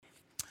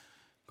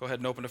Go ahead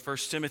and open to 1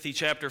 Timothy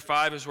chapter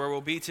 5 is where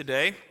we'll be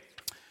today.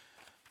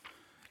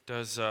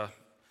 Does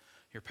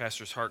your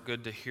pastor's heart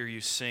good to hear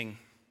you sing?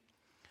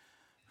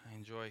 I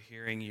enjoy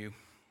hearing you,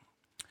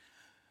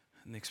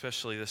 and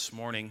especially this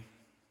morning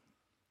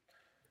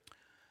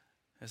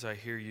as I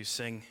hear you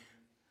sing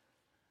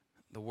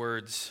the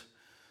words,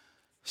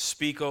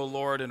 "Speak, O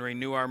Lord, and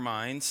renew our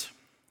minds.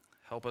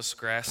 Help us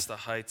grasp the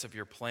heights of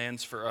your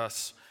plans for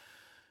us.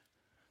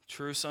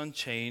 Truths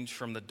unchanged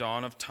from the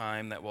dawn of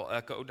time that will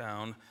echo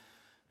down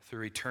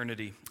through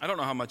eternity." I don't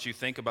know how much you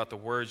think about the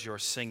words you're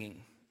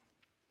singing,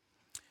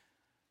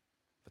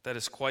 but that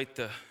is quite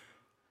the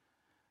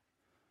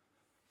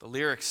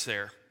lyrics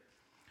there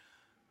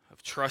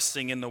of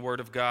trusting in the Word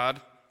of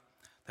God,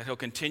 that He'll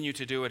continue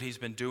to do what He's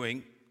been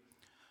doing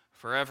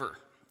forever,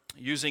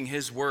 using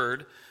His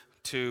Word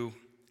to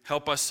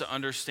help us to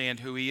understand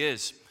who He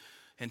is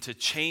and to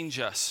change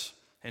us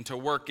and to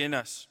work in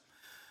us.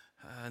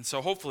 And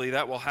so hopefully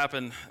that will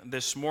happen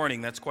this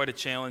morning. That's quite a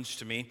challenge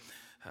to me.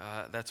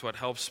 That's what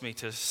helps me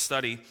to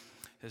study,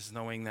 is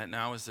knowing that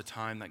now is the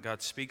time that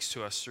God speaks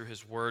to us through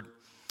His Word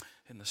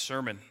in the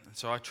sermon. And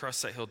so I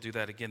trust that He'll do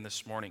that again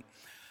this morning.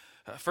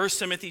 1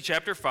 Timothy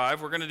chapter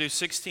 5, we're going to do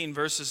 16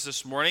 verses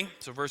this morning.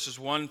 So verses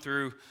 1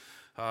 through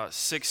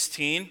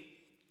 16.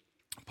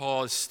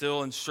 Paul is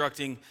still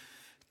instructing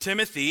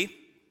Timothy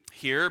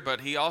here,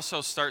 but he also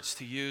starts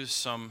to use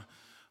some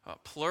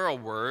plural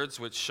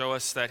words, which show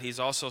us that he's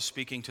also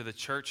speaking to the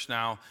church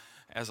now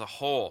as a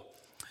whole.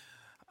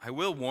 I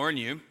will warn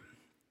you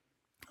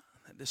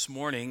that this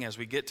morning, as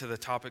we get to the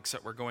topics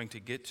that we're going to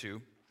get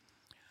to,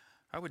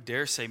 I would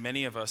dare say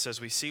many of us, as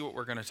we see what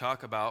we're going to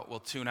talk about, will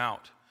tune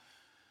out.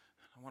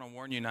 I want to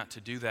warn you not to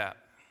do that.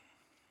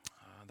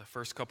 The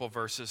first couple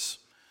verses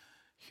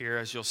here,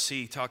 as you'll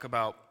see, talk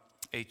about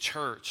a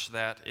church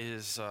that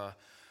is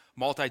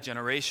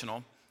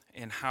multi-generational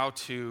and how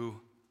to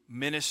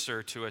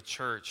minister to a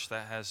church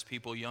that has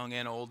people young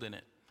and old in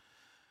it,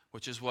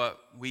 which is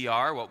what we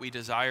are, what we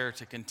desire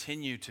to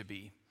continue to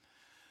be.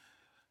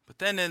 But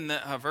then in the,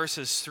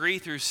 verses 3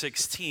 through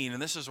 16, and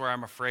this is where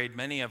I'm afraid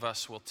many of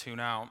us will tune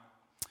out,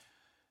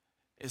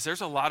 is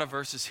there's a lot of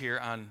verses here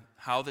on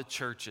how the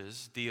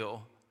churches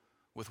deal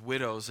with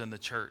widows in the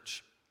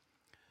church.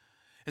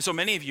 And so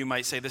many of you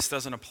might say, this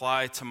doesn't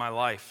apply to my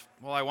life.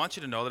 Well, I want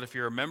you to know that if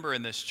you're a member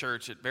in this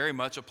church, it very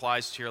much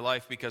applies to your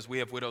life, because we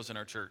have widows in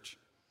our church.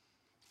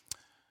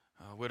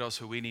 Widows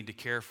who we need to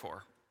care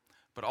for.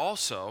 But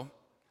also,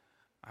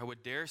 I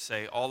would dare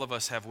say, all of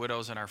us have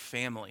widows in our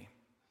family.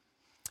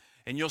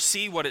 And you'll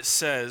see what it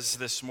says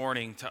this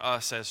morning to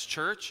us as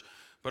church,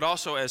 but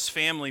also as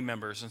family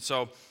members. And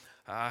so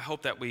I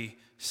hope that we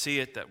see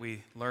it, that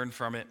we learn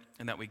from it,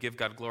 and that we give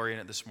God glory in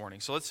it this morning.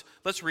 So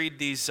let's read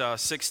these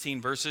 16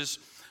 verses.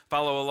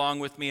 Follow along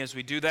with me as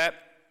we do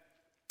that,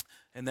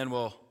 and then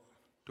we'll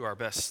do our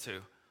best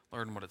to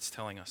learn what it's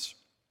telling us.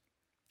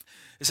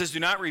 It says, "Do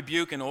not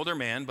rebuke an older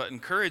man, but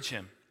encourage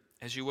him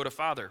as you would a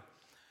father.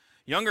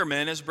 Younger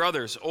men as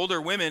brothers,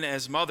 older women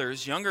as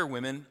mothers, younger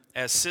women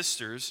as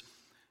sisters,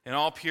 in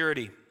all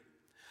purity.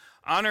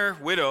 Honor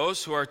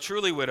widows who are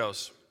truly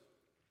widows.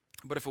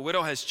 But if a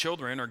widow has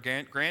children or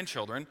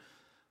grandchildren,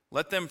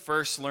 let them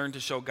first learn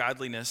to show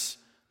godliness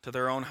to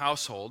their own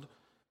household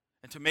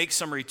and to make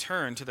some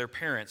return to their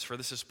parents, for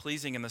this is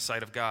pleasing in the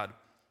sight of God.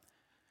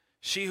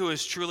 She who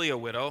is truly a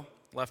widow,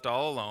 left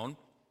all alone,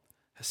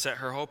 has set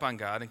her hope on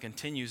God and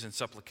continues in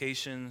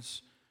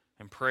supplications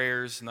and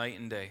prayers night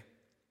and day.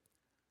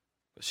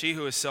 But she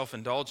who is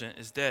self-indulgent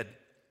is dead,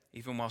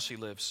 even while she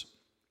lives.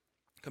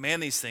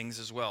 Command these things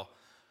as well,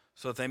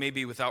 so that they may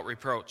be without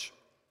reproach.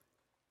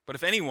 But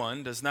if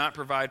anyone does not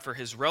provide for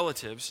his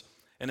relatives,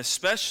 and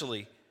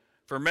especially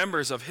for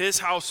members of his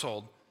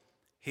household,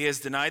 he has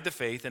denied the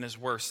faith and is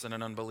worse than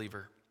an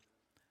unbeliever.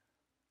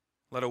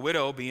 Let a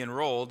widow be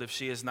enrolled if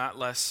she is not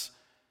less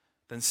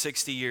than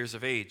 60 years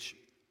of age,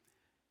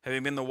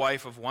 having been the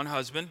wife of one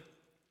husband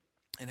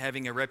and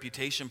having a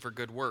reputation for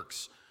good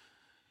works.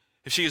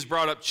 If she has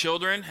brought up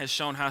children, has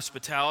shown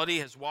hospitality,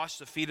 has washed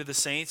the feet of the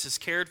saints, has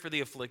cared for the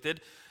afflicted,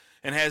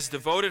 and has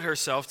devoted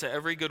herself to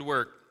every good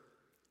work,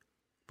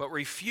 but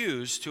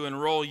refused to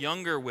enroll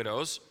younger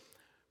widows,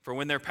 for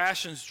when their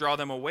passions draw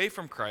them away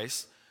from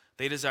Christ,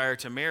 they desire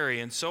to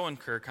marry and so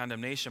incur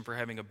condemnation for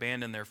having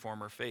abandoned their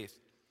former faith.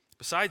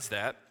 Besides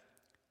that,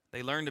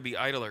 they learn to be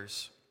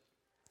idlers,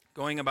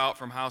 going about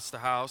from house to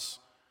house,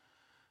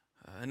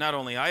 and not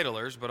only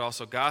idlers, but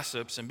also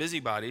gossips and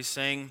busybodies,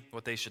 saying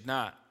what they should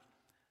not.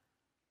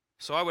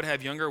 So I would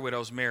have younger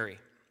widows marry,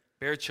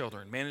 bear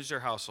children, manage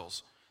their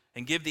households,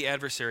 and give the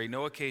adversary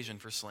no occasion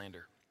for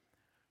slander.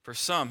 For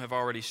some have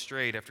already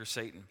strayed after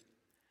Satan.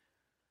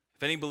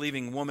 If any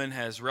believing woman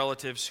has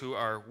relatives who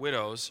are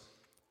widows,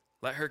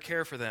 let her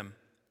care for them.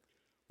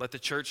 Let the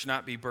church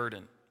not be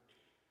burdened,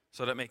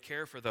 so that it may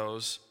care for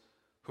those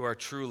who are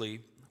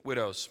truly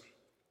widows."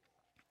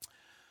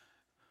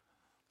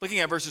 Looking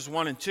at verses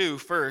 1 and 2,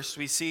 first,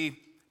 we see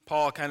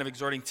Paul kind of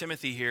exhorting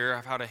Timothy here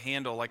of how to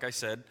handle, like I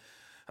said,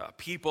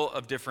 people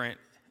of different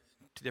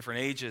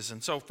ages.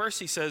 And so first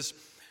he says,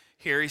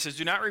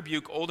 "Do not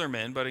rebuke older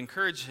men, but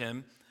encourage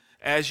him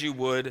as you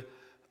would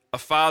a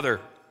father.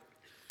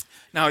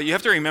 Now, you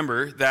have to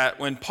remember that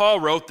when Paul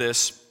wrote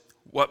this,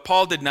 what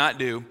Paul did not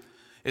do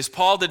is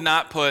Paul did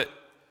not put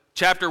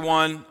chapter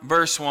 1,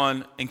 verse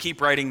 1, and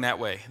keep writing that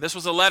way. This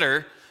was a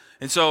letter,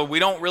 and so we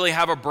don't really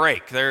have a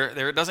break.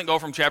 It doesn't go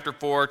from chapter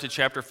 4 to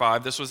chapter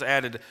 5. This was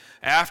added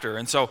after.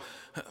 And so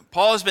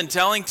Paul has been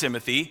telling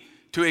Timothy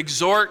to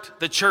exhort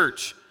the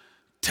church,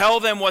 tell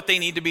them what they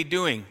need to be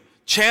doing,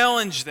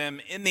 challenge them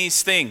in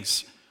these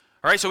things.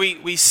 All right, so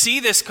we see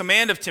this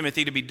command of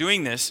Timothy to be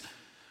doing this,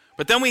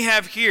 but then we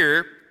have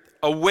here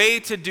a way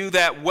to do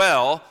that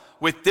well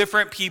with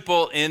different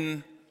people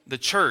in the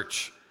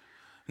church.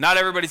 Not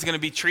everybody's going to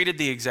be treated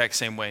the exact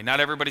same way. Not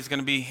everybody's going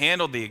to be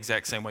handled the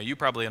exact same way. You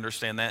probably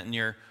understand that in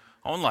your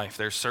own life.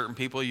 There's certain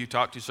people you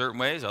talk to certain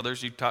ways,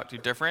 others you talk to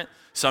different.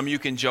 Some you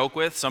can joke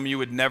with, some you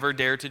would never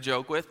dare to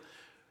joke with.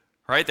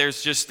 Right?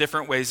 There's just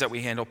different ways that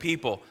we handle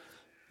people.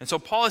 And so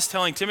Paul is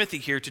telling Timothy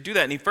here to do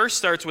that. And he first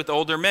starts with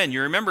older men.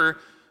 You remember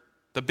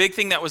the big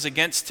thing that was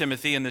against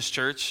Timothy in this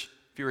church,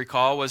 if you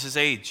recall, was his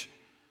age.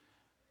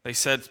 They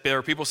said there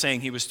were people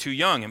saying he was too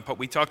young, and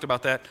we talked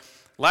about that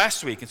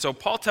last week. And so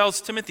Paul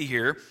tells Timothy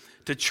here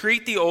to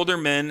treat the older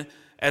men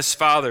as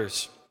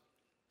fathers.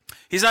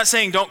 He's not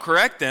saying don't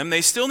correct them.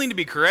 They still need to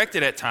be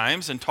corrected at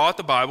times and taught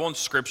the Bible and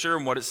Scripture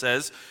and what it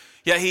says.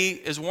 Yet he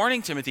is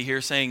warning Timothy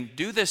here, saying,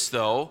 do this,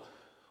 though,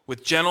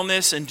 with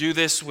gentleness and do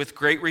this with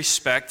great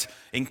respect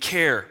and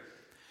care.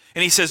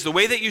 And he says the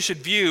way that you should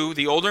view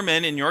the older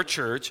men in your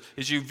church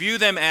is you view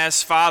them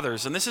as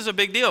fathers. And this is a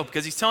big deal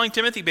because he's telling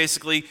Timothy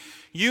basically,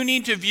 you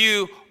need to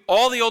view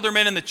all the older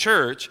men in the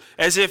church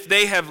as if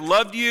they have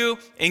loved you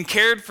and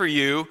cared for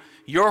you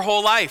your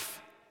whole life.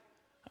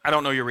 I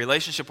don't know your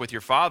relationship with your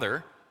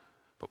father,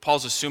 but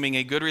Paul's assuming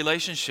a good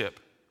relationship,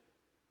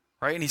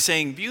 right? And he's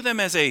saying view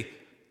them as a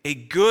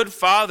good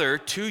father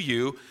to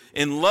you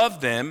and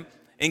love them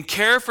and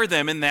care for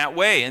them in that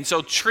way. And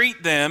so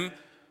treat them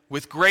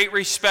with great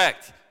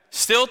respect.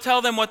 Still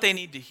tell them what they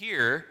need to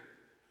hear,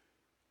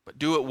 but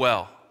do it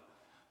well.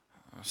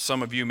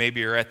 Some of you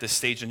maybe are at this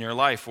stage in your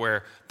life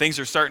where things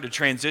are starting to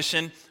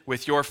transition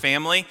with your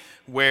family,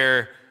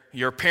 where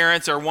your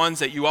parents are ones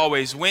that you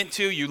always went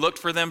to, you looked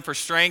for them for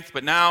strength,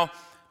 but now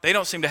they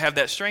don't seem to have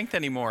that strength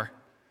anymore.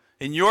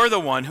 And you're the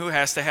one who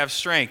has to have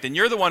strength. And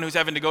you're the one who's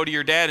having to go to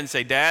your dad and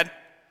say, Dad,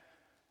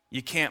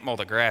 you can't mow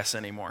the grass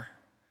anymore.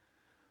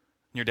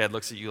 And your dad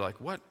looks at you like,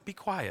 what? Be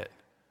quiet.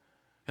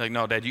 You're like,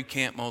 no, Dad, you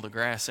can't mow the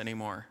grass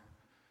anymore.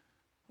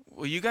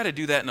 Well, you got to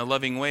do that in a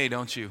loving way,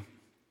 don't you?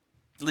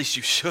 At least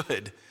you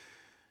should.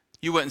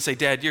 You wouldn't say,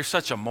 Dad, you're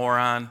such a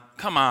moron.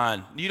 Come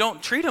on. You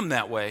don't treat them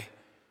that way.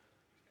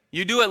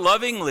 You do it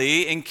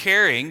lovingly and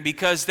caring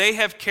because they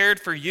have cared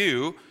for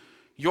you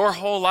your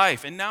whole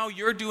life. And now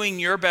you're doing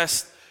your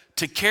best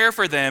to care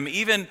for them,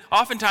 even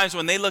oftentimes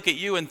when they look at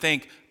you and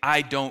think,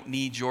 I don't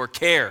need your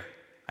care.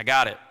 I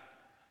got it.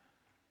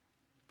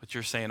 But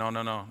you're saying, oh,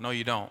 no,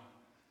 you don't.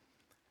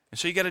 And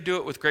so you got to do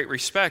it with great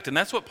respect. And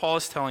that's what Paul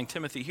is telling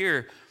Timothy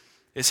here,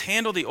 is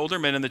handle the older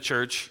men in the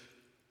church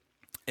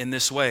in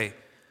this way.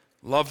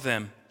 Love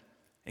them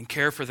and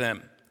care for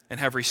them and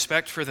have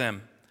respect for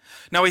them.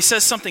 Now he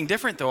says something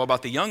different, though,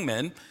 about the young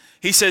men.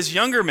 He says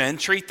younger men,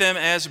 treat them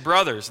as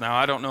brothers. Now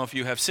I don't know if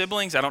you have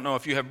siblings, I don't know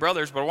if you have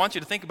brothers, but I want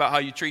you to think about how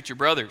you treat your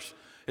brothers.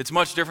 It's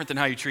much different than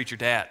how you treat your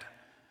dad,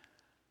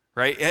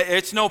 right?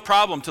 It's no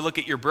problem to look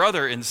at your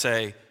brother and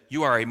say,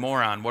 you are a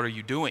moron, what are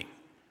you doing?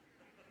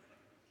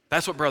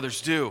 That's what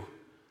brothers do.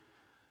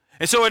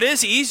 And so it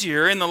is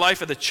easier in the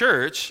life of the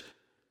church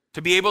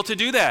to be able to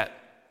do that.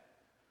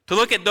 To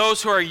look at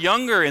those who are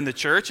younger in the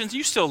church, and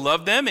you still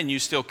love them and you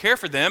still care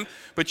for them,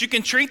 but you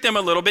can treat them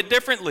a little bit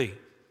differently.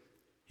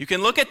 You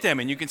can look at them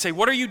and you can say,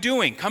 what are you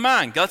doing? Come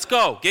on, let's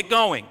go, get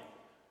going.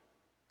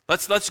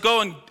 Let's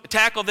go and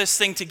tackle this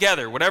thing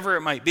together, whatever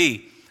it might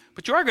be.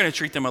 But you are going to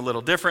treat them a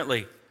little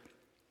differently.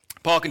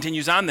 Paul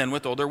continues on then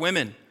with older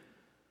women.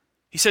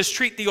 He says,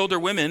 treat the older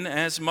women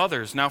as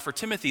mothers. Now for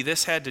Timothy,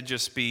 this had to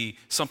just be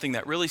something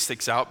that really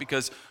sticks out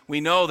because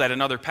we know that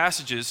in other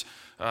passages,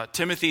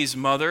 Timothy's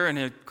mother and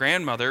his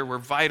grandmother were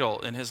vital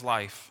in his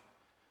life.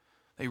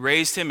 They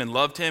raised him and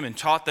loved him and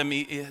taught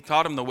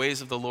him the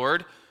ways of the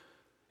Lord.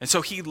 And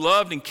so he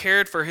loved and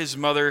cared for his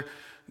mother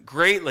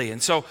greatly.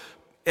 And so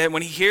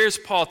when he hears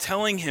Paul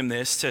telling him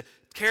this, to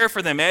care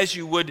for them as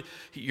you would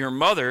your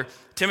mother,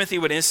 Timothy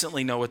would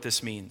instantly know what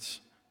this means.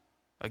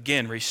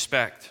 Again,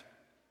 respect,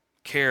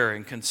 care,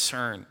 and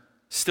concern.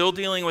 Still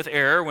dealing with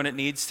error when it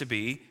needs to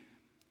be,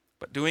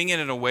 but doing it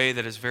in a way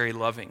that is very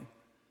loving,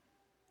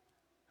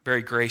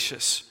 very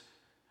gracious.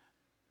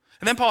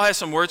 And then Paul has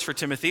some words for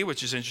Timothy,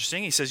 which is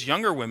interesting. He says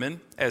younger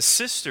women as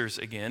sisters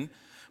again,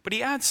 but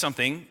he adds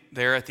something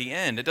there at the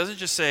end. It doesn't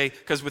just say,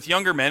 because with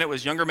younger men, it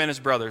was younger men as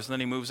brothers, and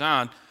then he moves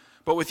on.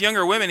 But with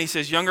younger women, he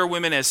says younger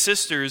women as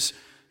sisters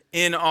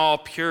in all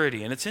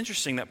purity. And it's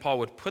interesting that Paul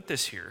would put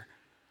this here,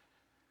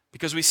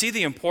 because we see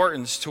the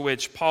importance to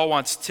which Paul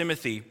wants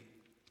Timothy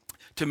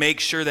to make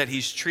sure that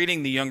he's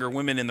treating the younger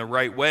women in the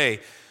right way,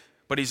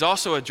 but he's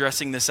also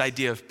addressing this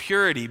idea of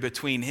purity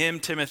between him,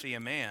 Timothy, a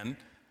man,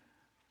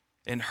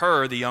 in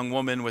her, the young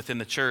woman within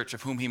the church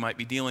of whom he might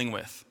be dealing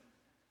with.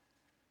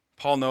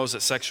 Paul knows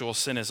that sexual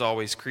sin is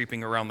always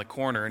creeping around the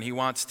corner, and he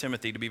wants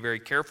Timothy to be very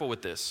careful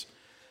with this.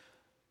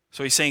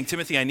 So he's saying,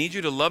 Timothy, I need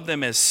you to love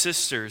them as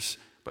sisters,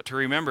 but to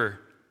remember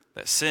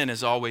that sin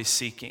is always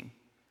seeking.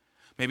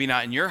 Maybe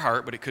not in your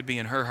heart, but it could be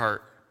in her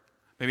heart.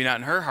 Maybe not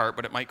in her heart,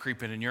 but it might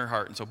creep in your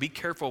heart. And so be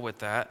careful with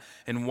that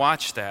and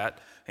watch that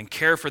and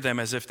care for them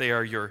as if they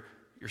are your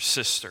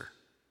sister.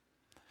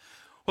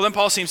 Well, then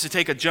Paul seems to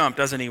take a jump,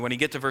 doesn't he? When he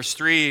get to verse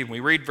 3, we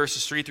read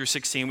verses 3 through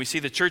 16, we see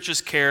the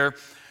church's care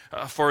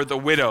for the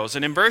widows.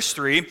 And in verse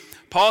 3,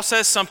 Paul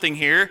says something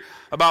here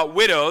about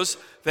widows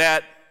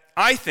that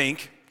I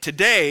think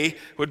today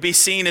would be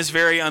seen as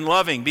very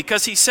unloving,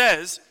 because he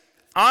says,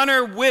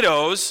 honor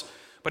widows,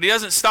 but he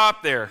doesn't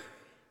stop there.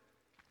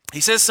 He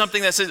says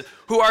something that says,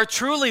 who are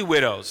truly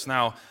widows.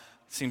 Now,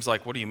 it seems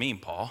like, what do you mean,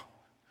 Paul?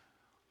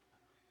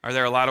 Are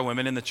there a lot of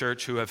women in the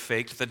church who have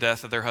faked the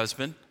death of their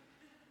husband?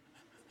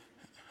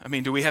 I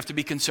mean, do we have to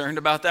be concerned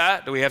about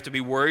that? Do we have to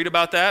be worried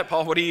about that?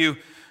 Paul, what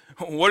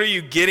are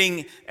you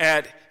getting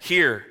at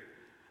here?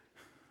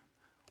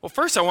 Well,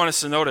 first I want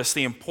us to notice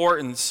the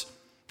importance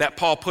that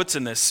Paul puts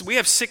in this. We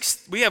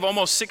have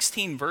almost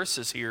 16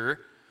 verses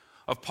here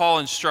of Paul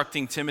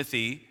instructing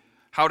Timothy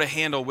how to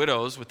handle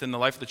widows within the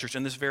life of the church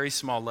in this very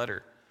small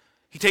letter.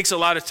 He takes a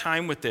lot of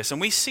time with this. And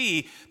we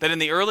see that in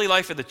the early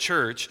life of the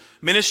church,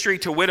 ministry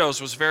to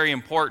widows was very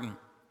important.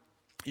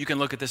 You can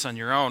look at this on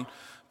your own.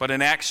 But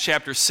in Acts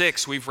chapter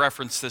 6, we've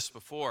referenced this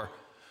before.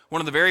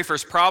 One of the very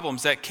first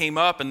problems that came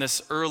up in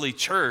this early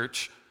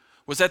church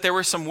was that there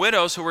were some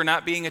widows who were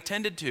not being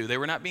attended to. They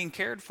were not being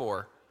cared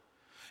for.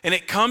 And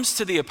it comes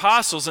to the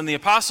apostles, and the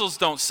apostles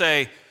don't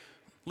say,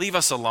 leave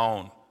us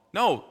alone.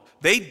 No,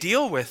 they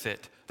deal with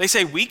it. They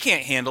say, we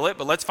can't handle it,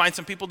 but let's find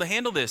some people to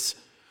handle this.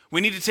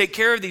 We need to take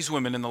care of these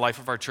women in the life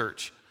of our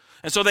church.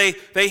 And so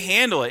they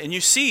handle it. And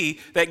you see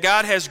that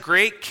God has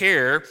great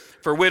care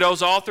for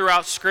widows all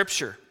throughout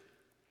Scripture.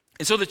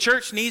 And so the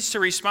church needs to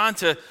respond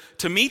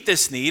to meet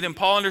this need, and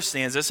Paul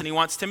understands this, and he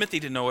wants Timothy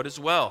to know it as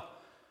well.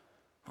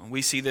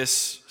 We see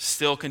this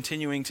still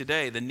continuing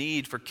today, the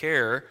need for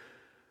care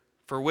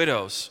for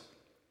widows.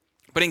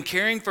 But in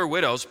caring for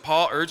widows,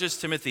 Paul urges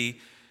Timothy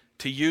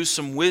to use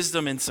some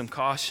wisdom and some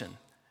caution.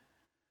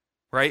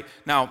 Right?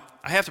 Now,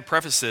 I have to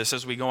preface this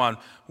as we go on.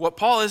 What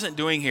Paul isn't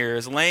doing here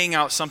is laying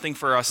out something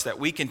for us that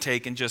we can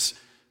take and just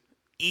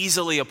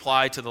easily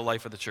apply to the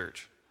life of the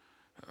church.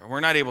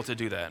 We're not able to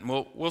do that. And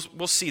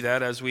we'll see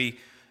that as we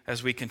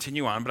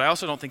continue on. But I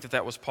also don't think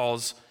that was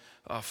Paul's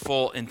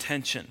full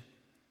intention.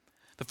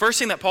 The first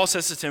thing that Paul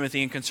says to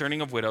Timothy in concerning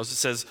of widows, it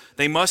says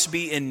they must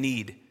be in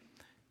need.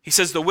 He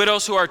says the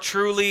widows who are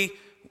truly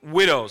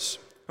widows.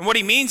 And what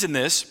he means in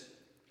this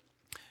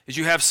is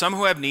you have some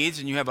who have needs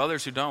and you have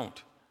others who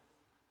don't.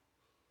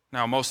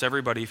 Now, most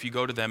everybody, if you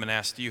go to them and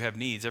ask, do you have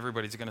needs?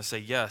 Everybody's going to say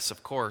yes,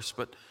 of course.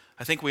 But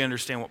I think we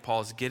understand what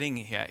Paul is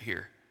getting at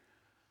here.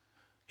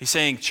 He's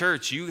saying,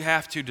 church, you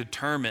have to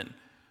determine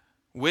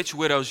which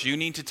widows you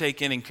need to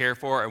take in and care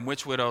for and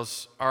which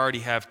widows already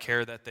have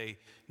care that they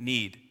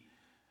need.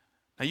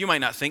 Now, you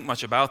might not think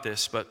much about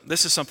this, but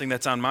this is something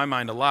that's on my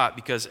mind a lot,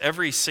 because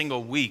every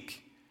single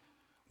week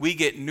we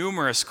get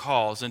numerous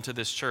calls into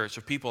this church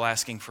of people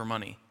asking for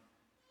money.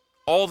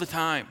 All the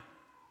time.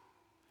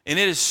 And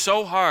it is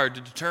so hard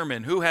to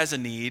determine who has a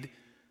need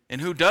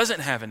and who doesn't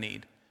have a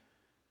need.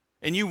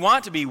 And you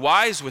want to be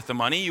wise with the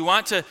money. You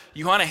want to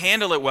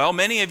handle it well.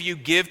 Many of you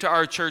give to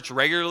our church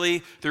regularly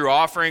through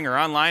offering or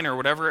online or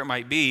whatever it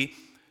might be.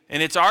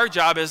 And it's our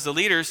job as the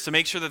leaders to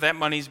make sure that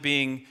money's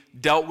being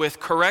dealt with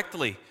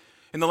correctly.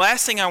 And the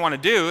last thing I want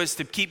to do is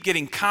to keep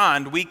getting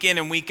conned week in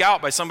and week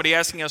out by somebody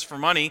asking us for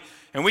money,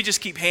 and we just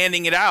keep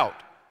handing it out.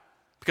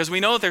 Because we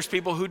know that there's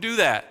people who do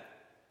that.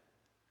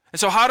 And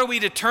so how do we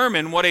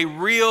determine what a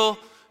real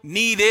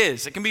need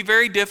is? It can be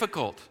very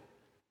difficult.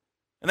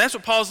 And that's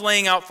what Paul's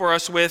laying out for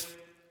us with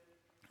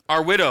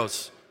our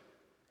widows.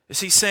 Is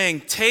he's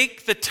saying,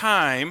 take the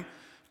time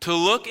to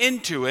look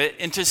into it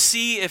and to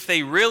see if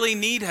they really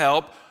need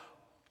help,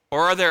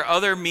 or are there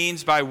other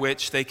means by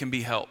which they can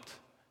be helped.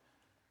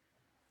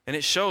 And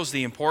it shows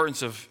the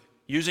importance of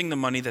using the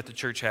money that the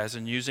church has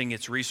and using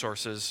its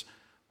resources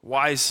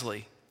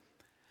wisely.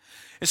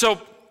 And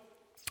so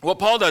what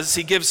Paul does is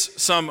he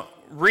gives some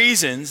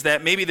reasons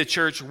that maybe the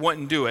church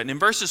wouldn't do it. And in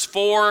verses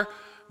 4,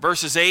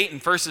 verses 8,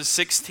 and verses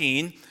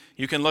 16,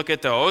 you can look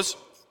at those.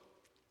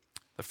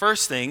 The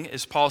first thing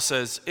is Paul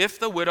says, if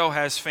the widow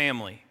has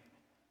family,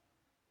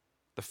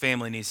 the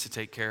family needs to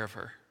take care of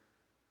her.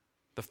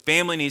 The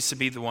family needs to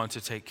be the one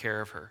to take care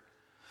of her.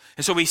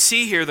 And so we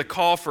see here the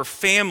call for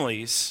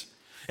families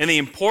and the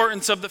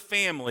importance of the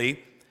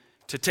family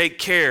to take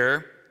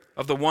care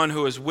of the one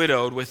who is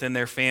widowed within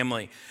their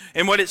family.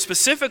 And what it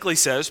specifically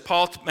says,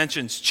 Paul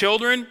mentions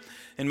children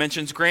and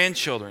mentions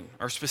grandchildren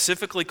are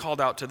specifically called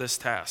out to this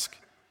task.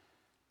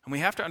 And we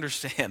have to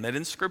understand that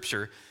in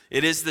Scripture,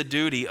 it is the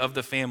duty of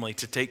the family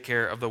to take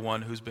care of the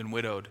one who's been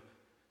widowed.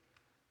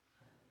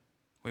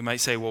 We might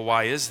say, well,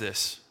 why is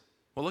this?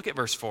 Well, look at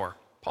verse 4.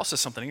 Paul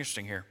says something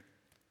interesting here.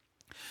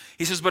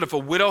 He says, but if a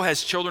widow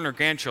has children or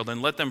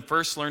grandchildren, let them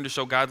first learn to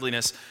show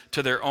godliness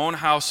to their own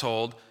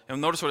household.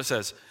 And notice what it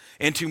says,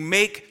 and to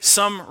make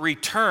some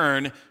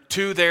return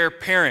to their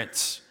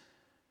parents.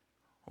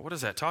 Well, what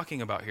is that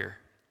talking about here?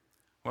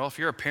 Well, if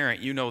you're a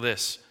parent, you know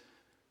this,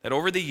 that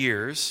over the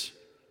years,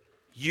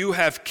 you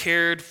have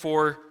cared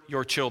for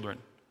your children.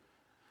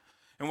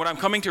 And what I'm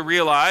coming to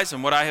realize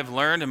and what I have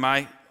learned in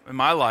my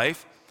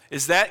life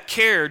is that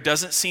care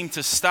doesn't seem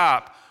to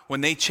stop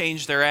when they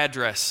change their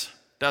address,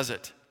 does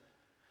it?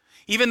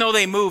 Even though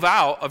they move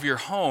out of your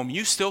home,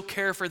 you still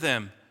care for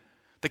them.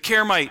 The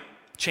care might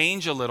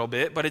change a little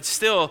bit, but it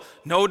still,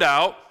 no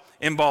doubt,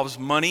 involves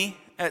money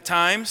at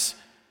times.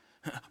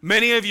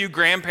 Many of you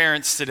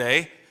grandparents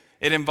today,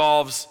 it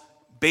involves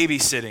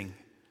babysitting.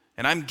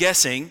 And I'm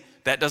guessing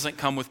that doesn't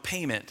come with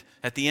payment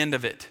at the end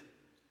of it.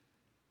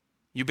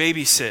 You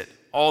babysit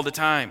all the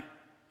time.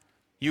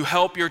 You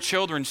help your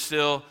children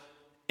still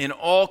in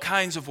all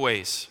kinds of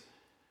ways.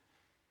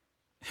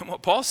 And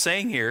what Paul's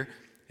saying here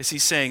is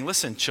he's saying,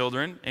 listen,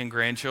 children and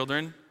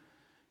grandchildren,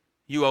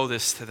 you owe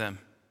this to them.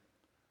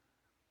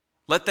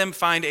 Let them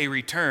find a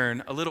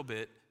return a little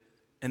bit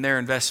in their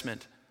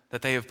investment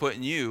that they have put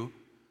in you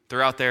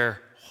throughout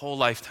their whole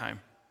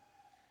lifetime.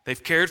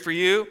 They've cared for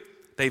you,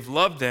 they've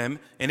loved them,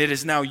 and it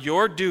is now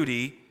your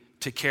duty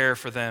to care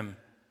for them.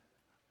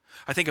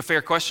 I think a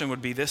fair question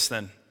would be this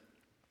then.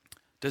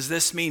 Does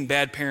this mean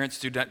bad parents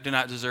do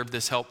not deserve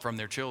this help from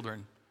their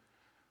children?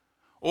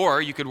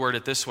 Or you could word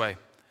it this way.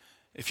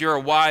 If you're a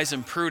wise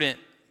and prudent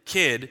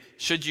kid,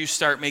 should you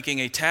start making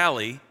a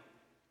tally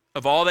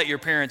of all that your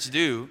parents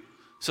do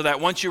so that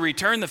once you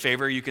return the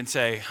favor, you can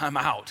say, I'm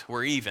out,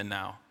 we're even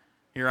now.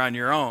 You're on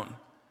your own,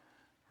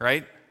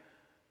 right?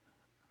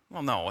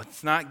 Well, no,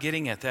 it's not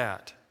getting at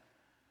that,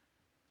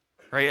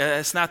 right?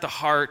 It's not the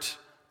heart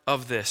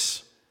of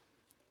this.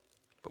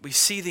 But we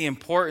see the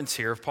importance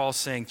here of Paul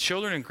saying,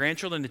 children and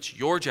grandchildren, it's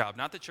your job,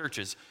 not the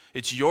church's.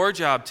 It's your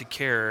job to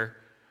care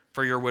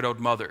for your widowed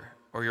mother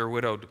or your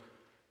widowed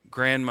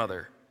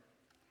grandmother.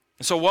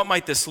 And so what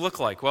might this look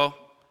like? Well,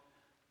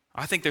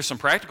 I think there's some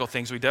practical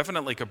things we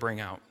definitely could bring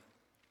out.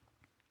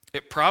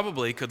 It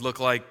probably could look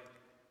like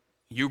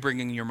you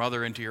bringing your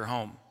mother into your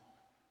home.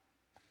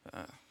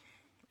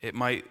 It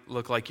might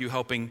look like you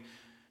helping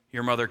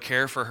your mother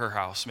care for her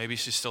house. Maybe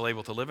she's still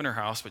able to live in her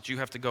house, but you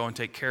have to go and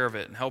take care of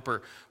it and help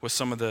her with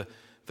some of the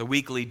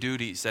weekly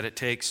duties that it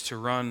takes to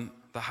run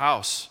the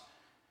house.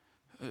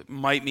 It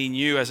might mean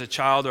you as a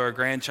child or a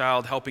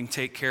grandchild helping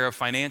take care of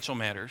financial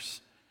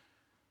matters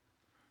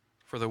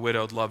for the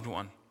widowed loved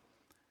one.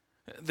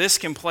 This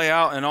can play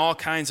out in all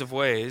kinds of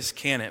ways,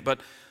 can it? But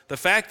the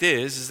fact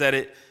is that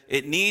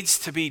it needs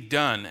to be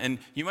done. And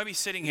you might be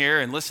sitting here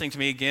and listening to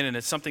me again, and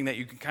it's something that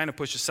you can kind of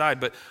push aside,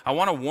 but I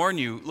want to warn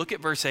you, look at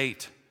verse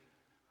 8.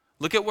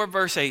 Look at what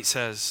verse 8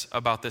 says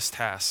about this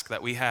task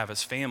that we have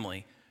as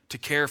family, to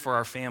care for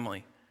our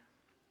family.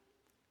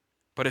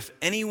 But if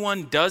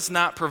anyone does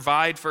not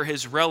provide for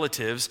his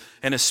relatives,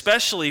 and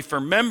especially for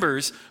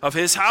members of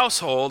his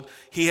household,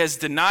 he has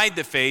denied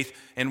the faith,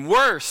 and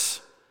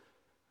worse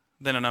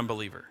than an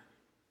unbeliever.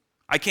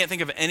 I can't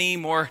think of any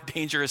more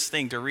dangerous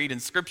thing to read in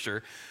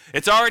Scripture.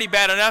 It's already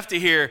bad enough to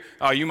hear,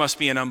 oh, you must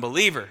be an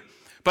unbeliever.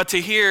 But to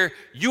hear,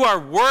 you are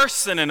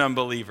worse than an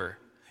unbeliever.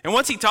 And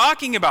what's he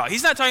talking about?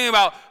 He's not talking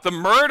about the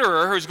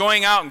murderer who's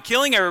going out and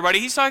killing everybody.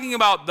 He's talking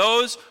about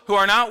those who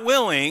are not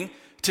willing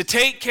to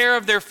take care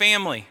of their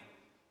family,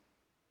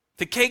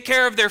 to take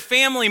care of their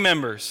family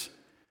members.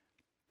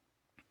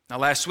 Now,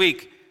 last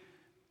week,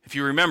 if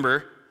you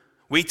remember,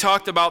 we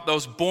talked about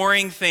those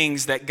boring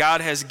things that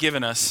God has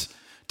given us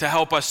to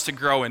help us to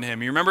grow in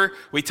Him. You remember?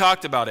 We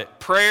talked about it.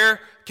 Prayer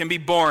can be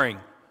boring,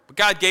 but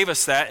God gave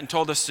us that and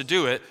told us to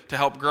do it to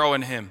help grow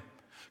in Him.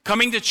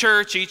 Coming to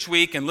church each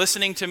week and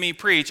listening to me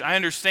preach, I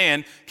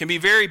understand, can be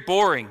very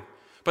boring.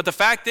 But the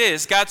fact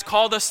is, God's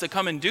called us to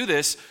come and do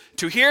this,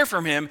 to hear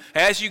from Him,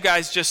 as you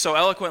guys just so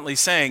eloquently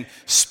saying,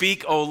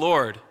 speak, O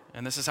Lord.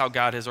 And this is how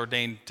God has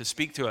ordained to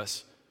speak to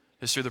us,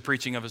 is through the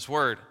preaching of His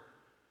Word.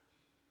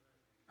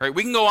 Right?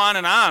 We can go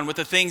on with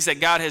the things that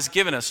God has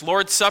given us.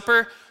 Lord's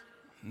Supper,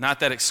 not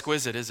that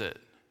exquisite, is it?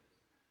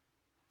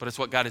 But it's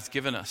what God has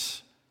given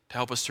us to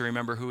help us to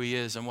remember who He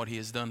is and what He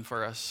has done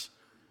for us.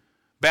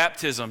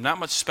 Baptism, not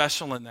much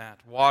special in that.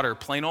 Water,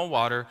 plain old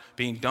water,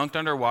 being dunked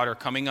under water,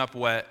 coming up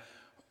wet.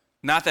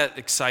 Not that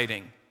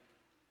exciting.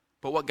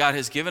 But what God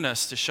has given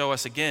us to show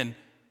us again,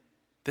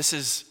 this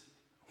is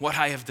what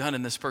I have done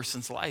in this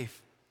person's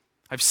life.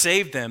 I've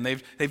saved them.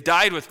 They've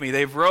died with me.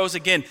 They've rose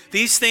again.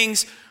 These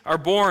things are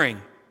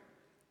boring.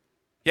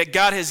 Yet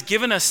God has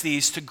given us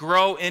these to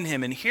grow in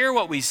Him. And here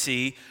what we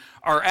see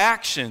are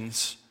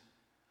actions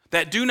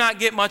that do not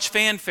get much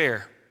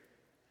fanfare.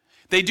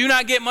 They do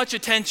not get much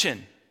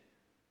attention,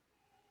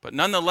 but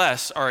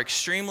nonetheless are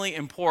extremely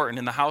important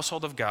in the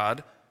household of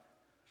God,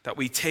 that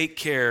we take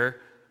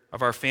care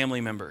of our family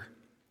member.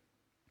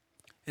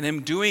 And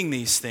in doing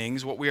these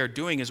things, what we are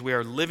doing is we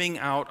are living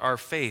out our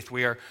faith.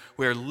 We are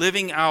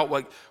living out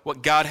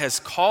what God has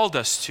called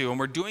us to, and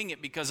we're doing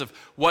it because of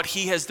what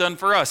he has done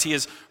for us. He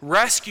has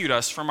rescued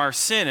us from our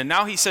sin, and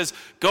now he says,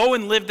 go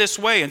and live this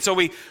way. And so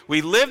we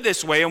live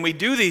this way, and we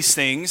do these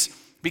things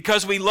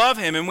because we love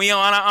him, and we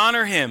want to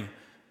honor him.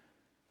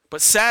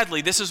 But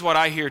sadly, this is what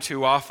I hear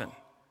too often.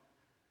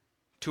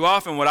 Too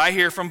often, what I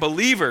hear from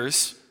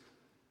believers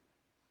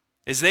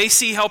is they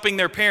see helping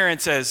their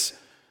parents as,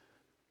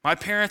 my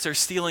parents are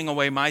stealing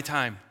away my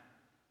time.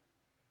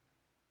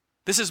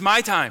 This is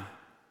my time.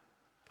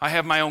 I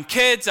have my own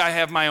kids, I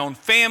have my own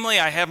family,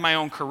 I have my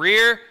own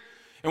career.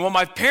 And what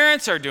my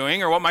parents are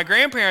doing, or what my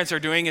grandparents are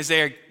doing, is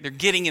they're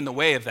getting in the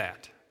way of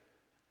that.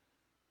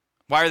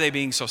 Why are they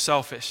being so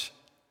selfish?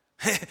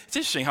 It's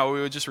interesting how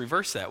we would just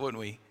reverse that, wouldn't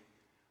we?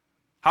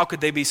 How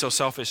could they be so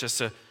selfish as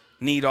to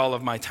need all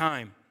of my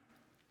time?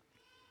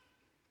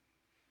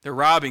 They're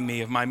robbing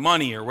me of my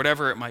money or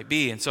whatever it might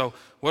be. And so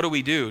what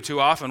do? Too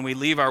often we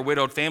leave our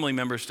widowed family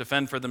members to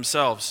fend for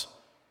themselves.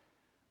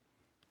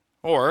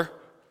 Or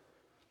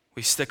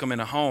we stick them in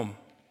a home.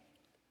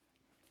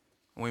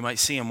 We might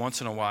see them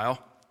once in a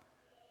while,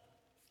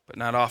 but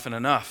not often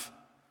enough.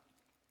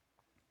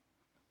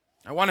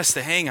 I want us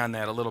to hang on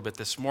that a little bit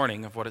this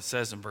morning of what it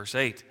says in verse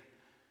 8.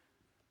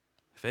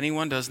 If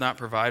anyone does not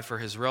provide for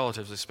his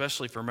relatives,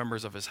 especially for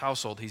members of his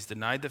household, he's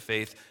denied the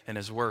faith and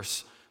is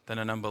worse than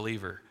an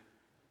unbeliever.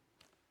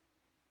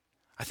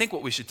 I think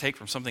what we should take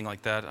from something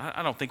like that,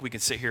 I don't think we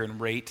can sit here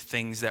and rate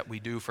things that we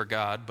do for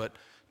God, but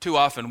too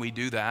often we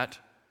do that.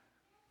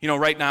 You know,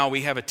 right now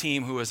we have a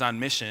team who is on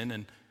mission,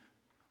 and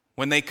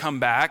when they come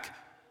back,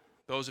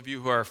 those of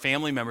you who are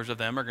family members of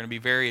them are going to be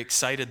very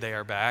excited they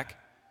are back.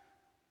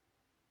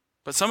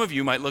 But some of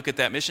you might look at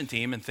that mission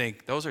team and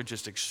think, those are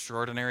just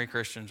extraordinary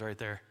Christians right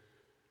there.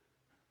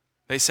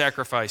 They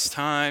sacrifice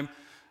time,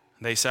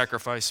 they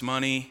sacrifice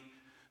money,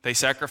 they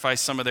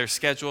sacrifice some of their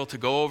schedule to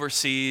go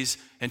overseas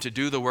and to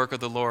do the work of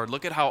the Lord.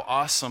 Look at how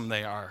awesome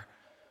they are.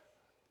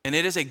 And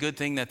it is a good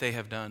thing that they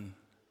have done.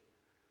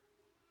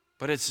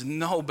 But it's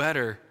no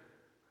better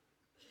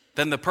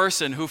than the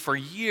person who for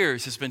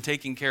years has been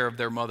taking care of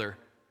their mother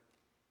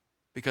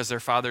because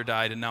their father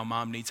died and now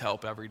mom needs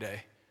help every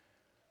day,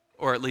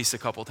 or at least a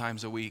couple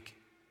times a week.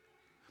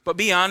 But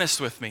be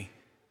honest with me.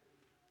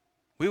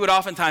 We would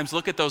oftentimes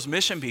look at those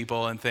mission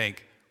people and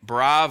think,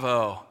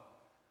 bravo.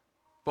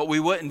 But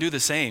we wouldn't do the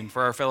same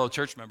for our fellow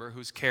church member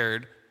who's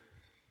cared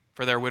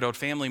for their widowed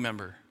family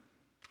member.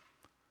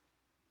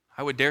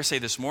 I would dare say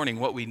this morning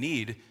what we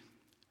need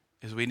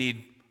is we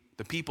need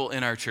the people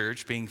in our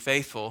church being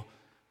faithful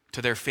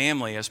to their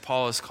family, as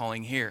Paul is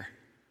calling here.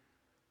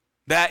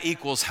 That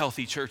equals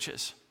healthy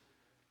churches.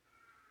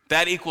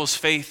 That equals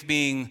faith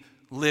being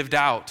lived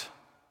out.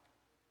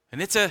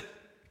 And it's a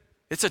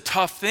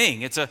tough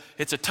thing. It's a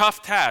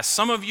tough task.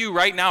 Some of you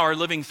right now are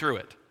living through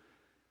it.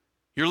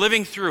 You're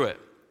living through it.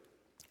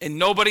 And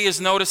nobody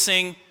is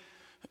noticing,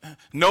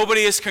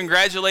 nobody is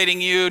congratulating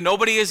you,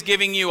 nobody is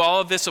giving you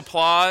all of this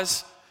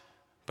applause.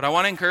 But I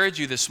want to encourage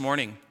you this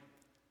morning,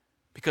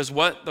 because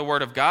what the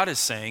Word of God is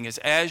saying is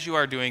as you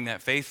are doing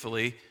that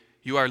faithfully,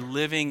 you are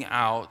living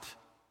out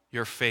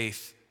your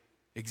faith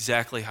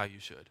exactly how you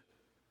should.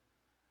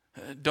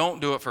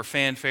 Don't do it for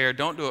fanfare,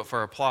 don't do it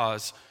for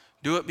applause.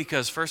 Do it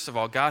because, first of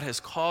all, God has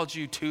called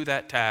you to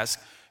that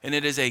task, and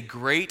it is a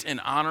great and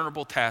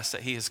honorable task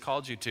that he has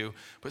called you to.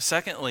 But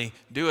secondly,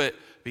 do it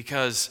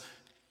because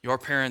your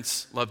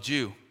parents loved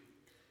you.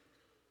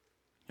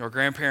 Your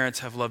grandparents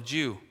have loved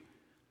you.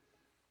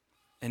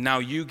 And now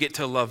you get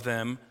to love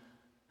them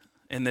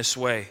in this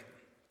way.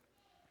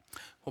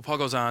 Well, Paul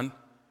goes on.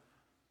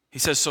 He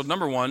says, so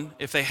number one,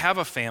 if they have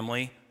a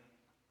family,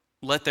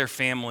 let their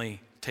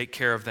family take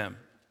care of them.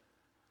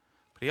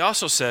 But he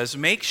also says,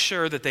 make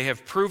sure that they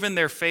have proven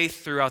their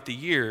faith throughout the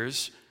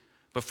years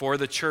before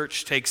the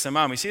church takes them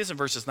on. We see this in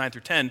verses 9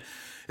 through 10.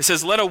 It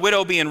says, let a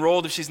widow be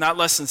enrolled if she's not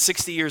less than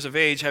 60 years of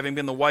age, having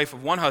been the wife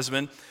of one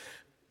husband.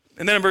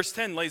 And then in verse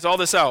 10 lays all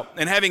this out.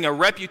 And having a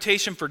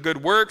reputation for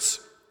good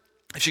works,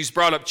 if she's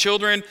brought up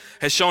children,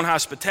 has shown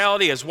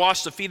hospitality, has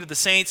washed the feet of the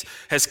saints,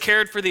 has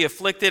cared for the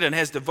afflicted, and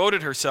has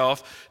devoted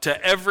herself to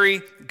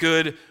every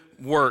good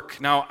work.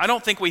 Now, I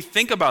don't think we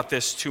think about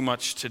this too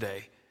much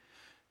today.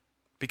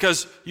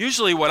 Because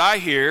usually what I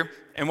hear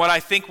and what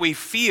I think we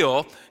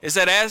feel is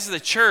that as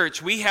the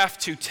church, we have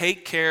to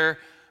take care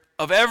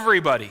of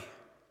everybody.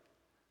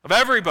 Of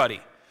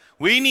everybody.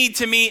 We need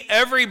to meet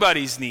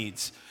everybody's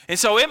needs. And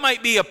so it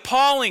might be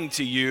appalling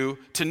to you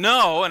to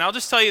know, and I'll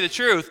just tell you the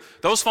truth,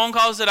 those phone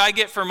calls that I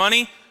get for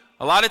money,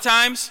 a lot of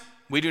times,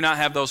 we do not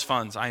have those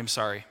funds. I am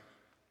sorry.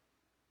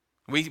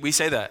 We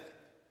say that.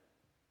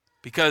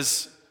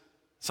 Because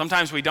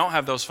sometimes we don't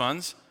have those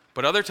funds,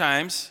 but other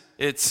times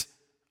it's,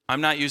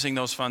 I'm not using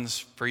those funds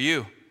for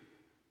you.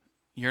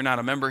 You're not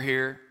a member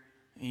here.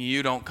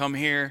 You don't come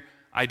here.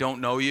 I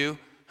don't know you.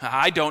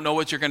 I don't know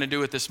what you're going to do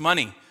with this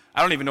money.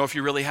 I don't even know if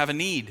you really have a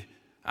need.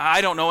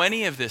 I don't know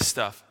any of this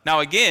stuff. Now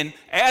again,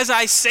 as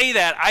I say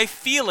that, I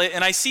feel it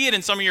and I see it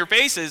in some of your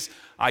faces.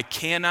 I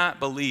cannot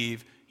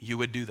believe you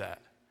would do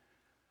that.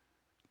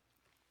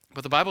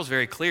 But the Bible's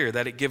very clear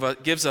that it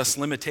gives us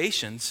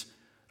limitations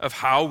of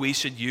how we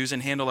should use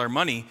and handle our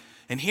money.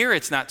 And here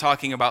it's not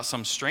talking about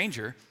some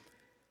stranger.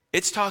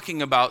 It's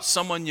talking about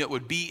someone that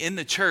would be in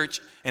the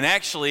church and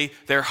actually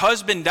their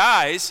husband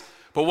dies,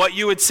 but what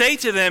you would say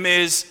to them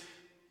is,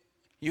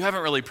 you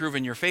haven't really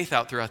proven your faith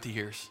out throughout the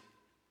years.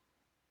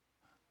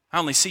 I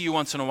only see you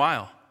once in a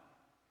while.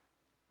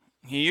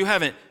 You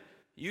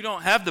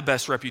don't have the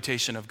best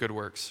reputation of good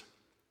works.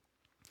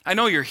 I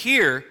know you're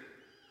here,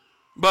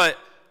 but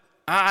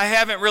I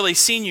haven't really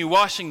seen you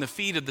washing the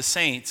feet of the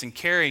saints and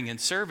caring and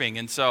serving.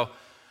 And so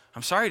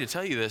I'm sorry to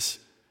tell you this.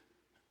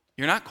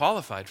 You're not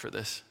qualified for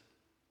this.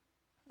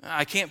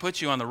 I can't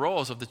put you on the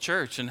rolls of the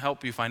church and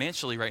help you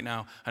financially right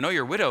now. I know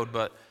you're widowed,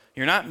 but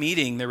you're not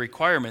meeting the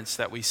requirements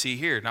that we see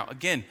here. Now,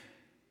 again,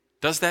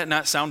 does that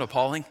not sound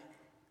appalling?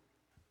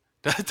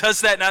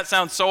 Does that not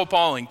sound so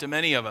appalling to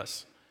many of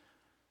us?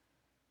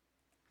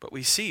 But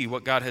we see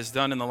what God has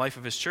done in the life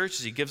of his church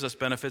is he gives us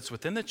benefits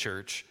within the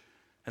church,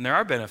 and there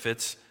are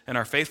benefits in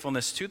our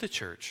faithfulness to the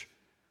church.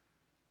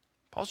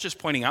 Paul's just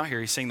pointing out here,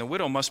 he's saying the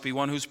widow must be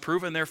one who's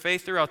proven their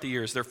faith throughout the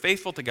years. They're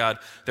faithful to God.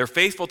 They're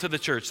faithful to the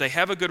church. They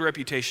have a good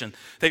reputation.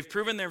 They've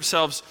proven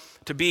themselves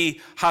to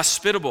be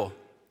hospitable.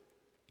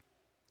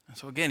 And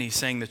so again, he's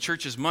saying the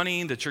church's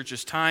money, the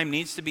church's time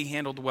needs to be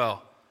handled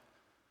well.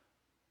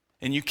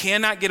 And you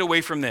cannot get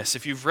away from this.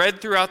 If you've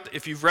read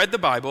the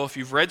Bible, if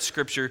you've read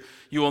Scripture,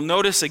 you will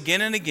notice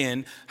again and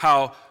again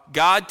how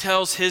God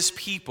tells his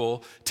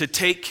people to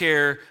take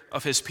care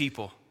of his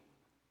people.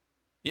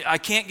 I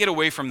can't get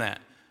away from that.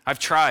 I've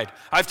tried.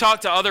 I've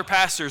talked to other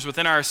pastors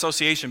within our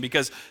association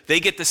because they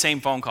get the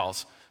same phone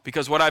calls.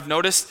 Because what I've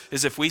noticed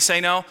is if we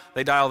say no,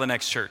 they dial the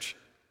next church.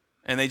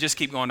 And they just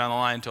keep going down the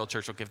line until a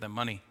church will give them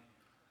money.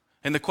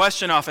 And the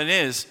question often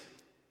is,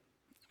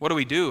 what do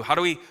we do? How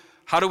do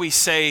we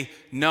say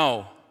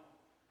no?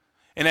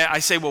 And I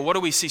say, well, what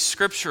do we see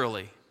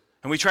scripturally?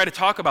 And we try to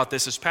talk about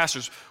this as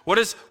pastors. What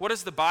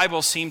does the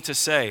Bible seem to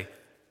say?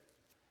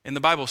 And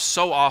the Bible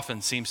so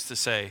often seems to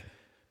say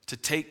to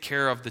take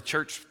care of the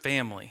church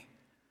family,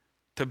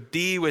 to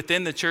be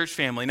within the church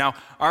family. Now,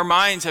 our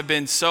minds have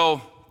been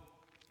so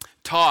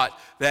taught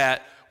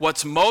that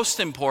what's most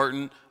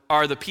important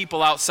are the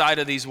people outside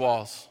of these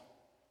walls.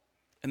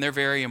 And they're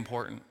very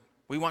important.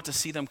 We want to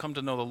see them come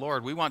to know the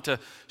Lord. We want to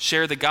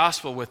share the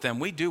gospel with them.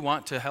 We do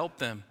want to help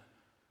them.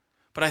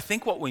 But I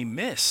think what we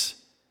miss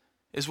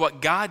is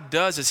what God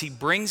does as he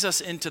brings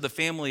us into the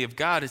family of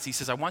God is he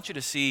says, I want you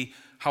to see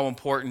how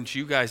important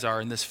you guys are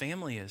and this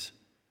family is.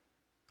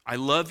 I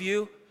love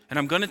you, and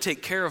I'm going to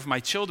take care of my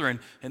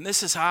children, and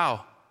this is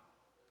how.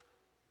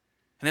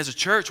 And as a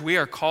church, we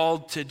are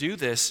called to do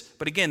this.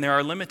 But again, there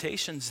are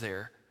limitations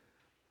there.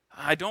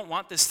 I don't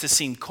want this to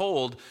seem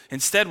cold.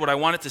 Instead, what I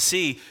want it to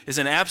see is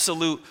an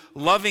absolute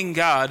loving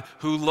God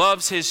who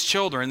loves his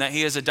children that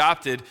he has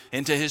adopted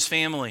into his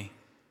family.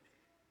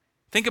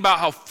 Think about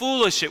how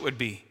foolish it would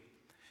be.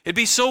 It'd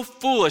be so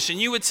foolish,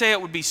 and you would say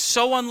it would be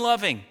so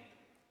unloving.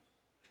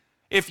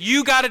 If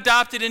you got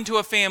adopted into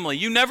a family,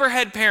 you never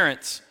had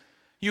parents,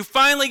 you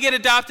finally get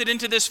adopted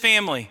into this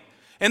family,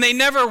 and they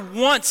never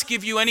once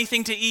give you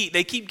anything to eat.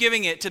 They keep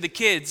giving it to the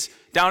kids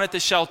down at the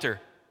shelter.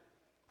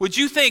 Would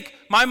you think,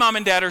 my mom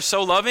and dad are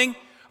so loving?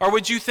 Or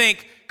would you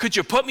think, could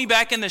you put me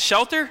back in the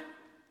shelter?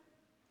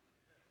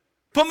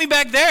 Put me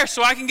back there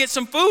so I can get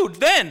some food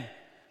then.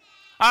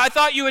 I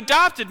thought you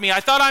adopted me. I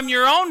thought I'm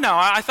your own now.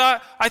 I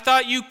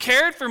thought you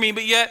cared for me,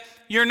 but yet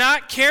you're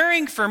not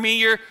caring for me.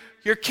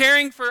 You're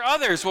caring for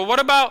others. Well,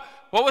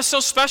 what was so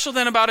special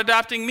then about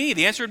adopting me?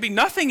 The answer would be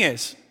nothing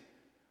is.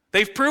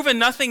 They've proven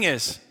nothing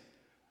is.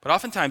 But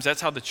oftentimes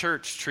that's how the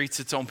church treats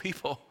its own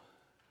people.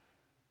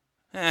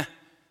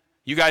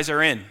 You guys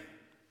are in.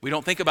 We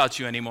don't think about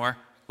you anymore.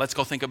 Let's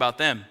go think about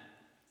them.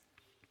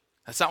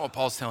 That's not what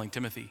Paul's telling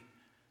Timothy.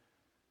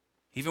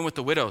 Even with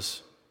the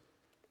widows,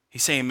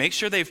 he's saying make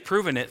sure they've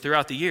proven it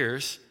throughout the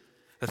years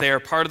that they are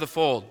part of the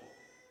fold,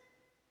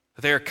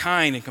 that they are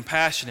kind and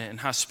compassionate and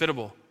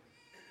hospitable.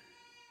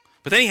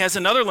 But then he has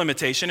another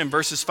limitation in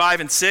verses 5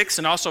 and 6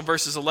 and also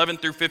verses 11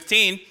 through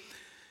 15.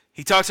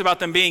 He talks about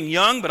them being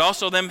young, but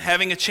also them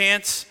having a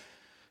chance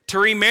to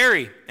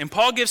remarry. And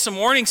Paul gives some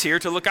warnings here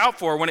to look out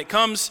for when it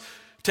comes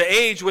to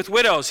age with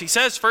widows. He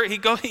says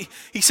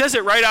he says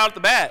it right out at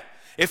the bat.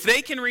 If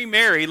they can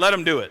remarry, let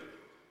them do it.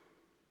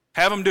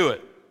 Have them do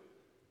it.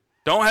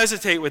 Don't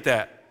hesitate with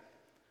that.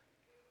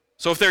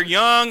 So if they're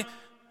young,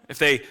 if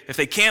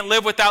they can't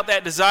live without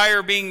that desire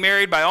of being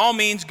married, by all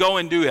means go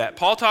and do that.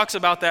 Paul talks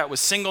about that with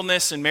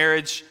singleness and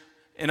marriage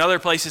in other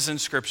places in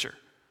Scripture.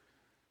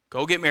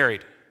 Go get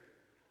married.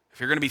 If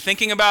you're going to be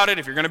thinking about it,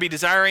 if you're going to be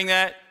desiring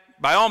that,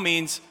 by all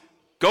means,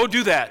 go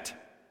do that,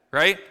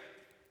 right?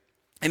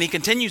 And he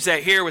continues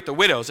that here with the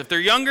widows. If they're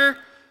younger,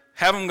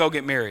 have them go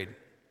get married.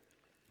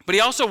 But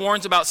he also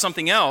warns about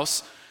something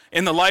else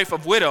in the life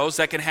of widows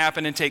that can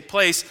happen and take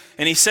place.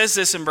 And he says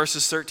this in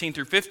verses 13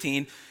 through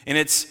 15, and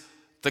it's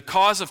the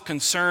cause of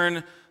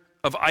concern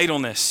of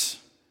idleness.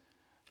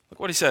 Look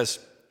what he says.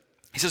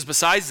 He says,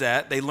 besides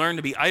that, they learn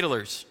to be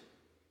idlers,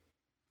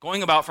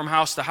 going about from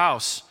house to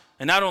house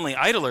and not only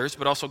idlers,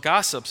 but also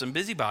gossips and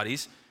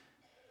busybodies,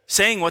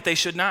 saying what they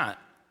should not.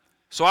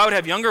 So I would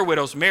have younger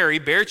widows marry,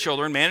 bear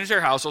children, manage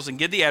their households, and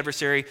give the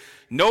adversary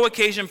no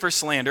occasion for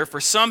slander, for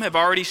some have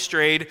already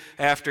strayed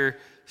after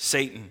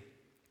Satan.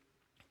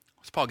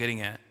 What's Paul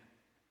getting at?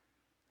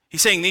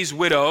 He's saying these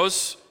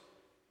widows,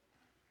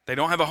 they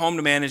don't have a home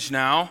to manage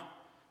now.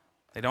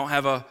 They don't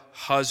have a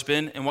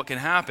husband, and what can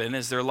happen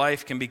is their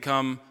life can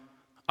become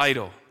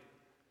idle,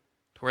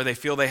 to where they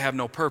feel they have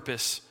no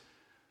purpose.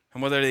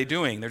 And what are they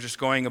doing? They're just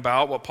going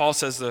about what Paul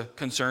says the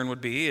concern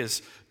would be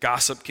is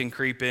gossip can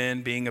creep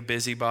in, being a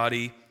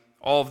busybody,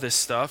 all of this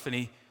stuff. And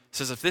he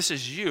says, if this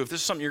is you, if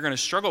this is something you're going to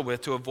struggle with,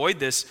 to avoid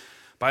this,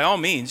 by all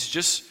means,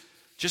 just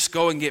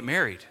go and get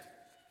married.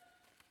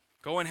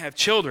 Go and have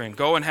children.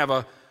 Go and have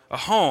a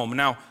home.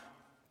 Now,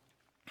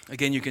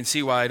 again, you can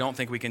see why I don't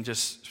think we can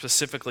just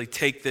specifically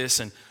take this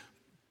and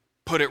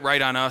put it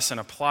right on us and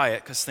apply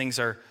it, because things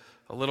are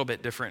a little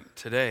bit different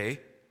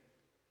today.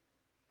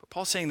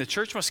 Paul's saying the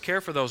church must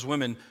care for those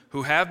women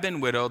who have been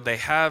widowed. They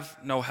have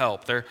no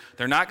help. They're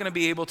not going to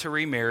be able to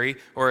remarry,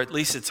 or at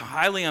least it's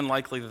highly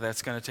unlikely that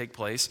that's going to take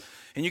place.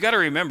 And you got to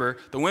remember,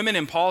 the women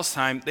in Paul's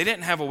time, they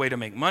didn't have a way to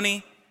make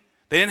money.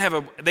 They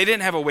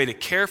didn't have a way to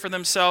care for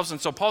themselves.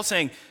 And so Paul's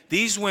saying,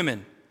 these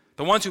women,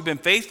 the ones who've been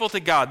faithful to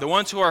God, the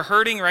ones who are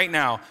hurting right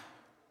now,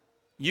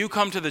 you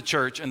come to the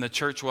church and the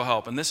church will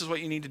help. And this is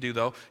what you need to do,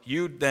 though.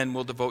 You then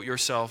will devote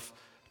yourself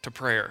to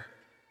prayer.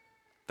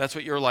 That's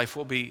what your life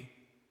will be.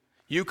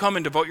 You come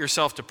and devote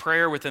yourself to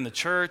prayer within the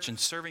church and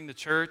serving the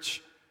church,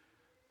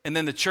 and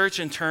then the church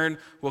in turn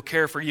will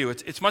care for you.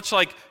 It's much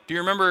like, do you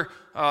remember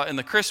in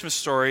the Christmas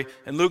story,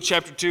 in Luke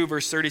chapter 2,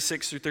 verse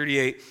 36 through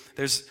 38,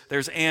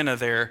 there's Anna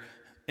there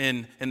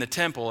in the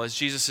temple as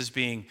Jesus is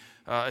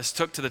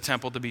took to the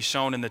temple to be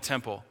shown in the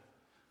temple.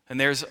 And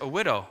there's a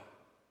widow,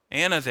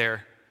 Anna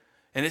there,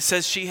 and it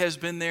says she has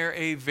been there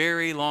a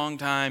very long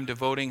time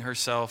devoting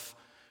herself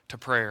to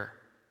prayer.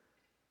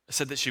 It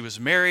said that she was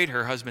married,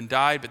 her husband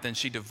died, but then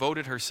she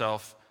devoted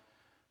herself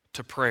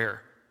to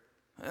prayer.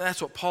 And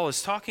that's what Paul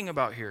is talking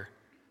about here.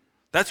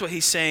 That's what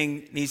he's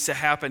saying needs to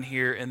happen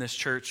here in this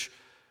church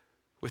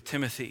with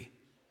Timothy.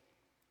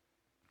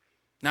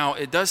 Now,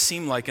 it does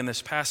seem like in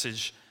this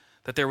passage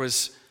that there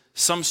was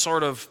some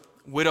sort of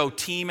widow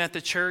team at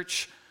the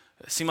church.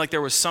 It seemed like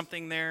there was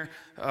something there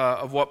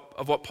of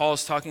what Paul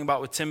is talking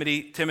about with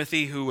Timothy,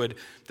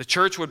 the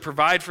church would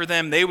provide for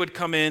them. They would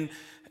come in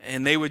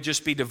and they would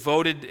just be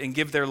devoted and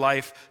give their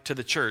life to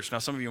the church. Now,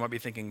 some of you might be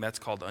thinking that's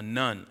called a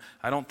nun.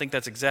 I don't think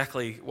that's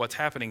exactly what's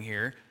happening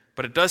here,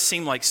 but it does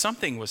seem like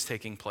something was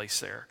taking place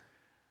there.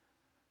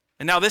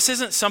 And now, this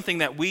isn't something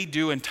that we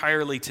do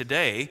entirely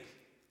today,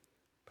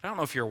 but I don't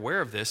know if you're aware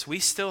of this. We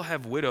still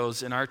have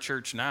widows in our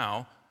church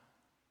now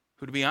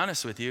who, to be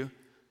honest with you,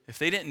 if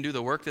they didn't do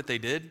the work that they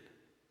did,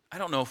 I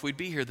don't know if we'd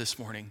be here this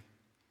morning.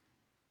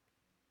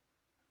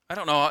 I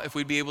don't know if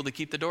we'd be able to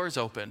keep the doors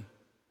open.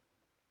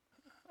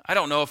 I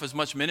don't know if as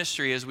much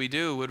ministry as we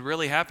do would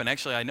really happen.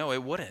 Actually, I know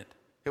it wouldn't.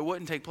 It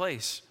wouldn't take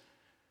place.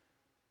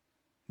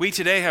 We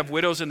today have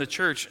widows in the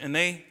church, and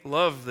they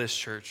love this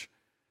church.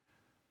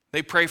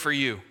 They pray for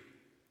you.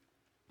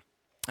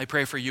 They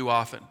pray for you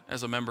often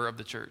as a member of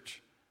the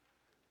church.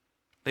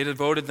 They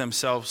devoted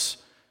themselves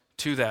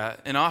to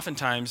that. And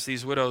oftentimes,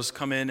 these widows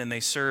come in and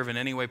they serve in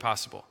any way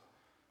possible.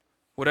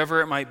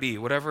 Whatever it might be,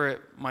 whatever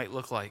it might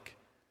look like.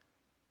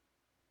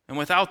 And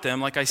without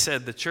them, like I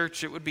said, the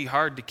church, it would be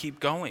hard to keep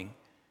going.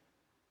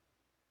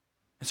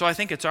 And so I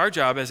think it's our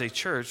job as a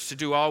church to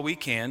do all we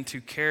can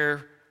to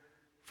care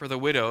for the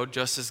widow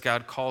just as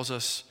God calls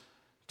us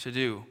to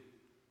do.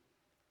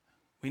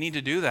 We need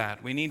to do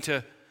that. We need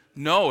to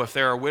know if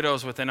there are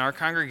widows within our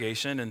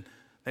congregation and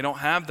they don't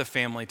have the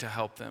family to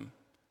help them.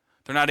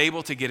 They're not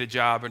able to get a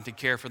job and to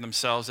care for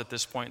themselves at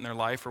this point in their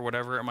life or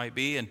whatever it might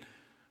be. And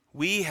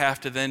we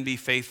have to then be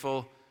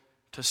faithful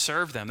to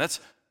serve them. That's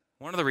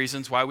one of the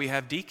reasons why we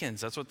have deacons.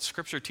 That's what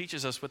Scripture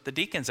teaches us with the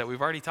deacons that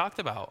we've already talked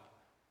about.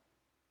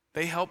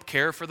 They help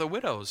care for the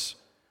widows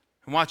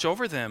and watch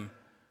over them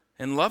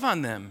and love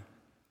on them.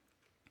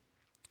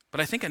 But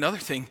I think another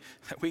thing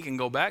that we can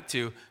go back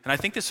to, and I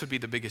think this would be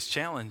the biggest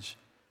challenge,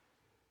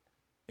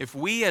 if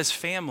we as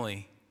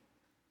family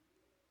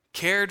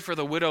cared for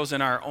the widows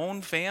in our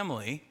own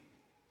family,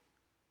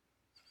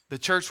 the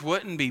church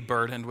wouldn't be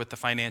burdened with the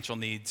financial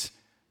needs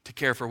to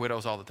care for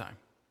widows all the time.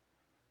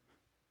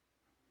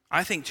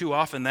 I think too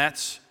often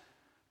that's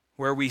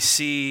where we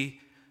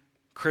see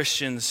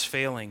Christians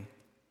failing,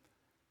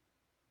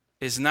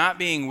 is not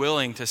being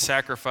willing to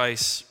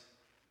sacrifice,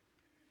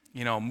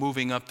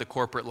 moving up the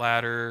corporate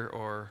ladder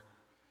or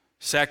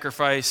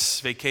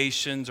sacrifice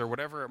vacations or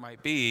whatever it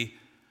might be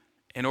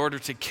in order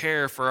to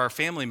care for our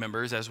family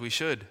members as we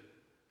should,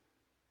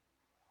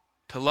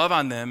 to love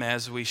on them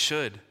as we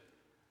should.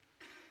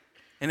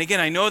 And again,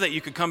 I know that you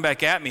could come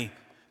back at me,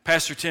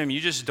 Pastor Tim, you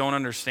just don't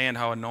understand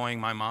how annoying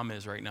my mom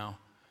is right now.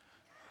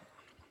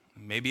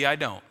 Maybe I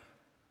don't.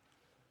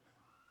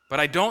 But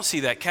I don't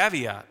see that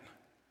caveat.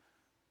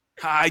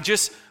 I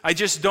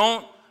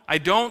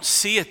don't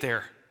see it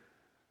there.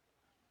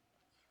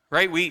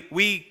 Right?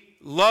 We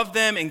love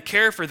them and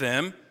care for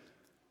them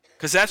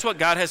because that's what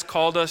God has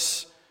called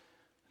us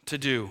to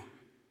do.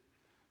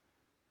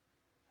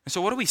 And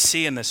so what do we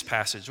see in this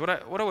passage?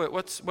 What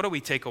do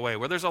we take away?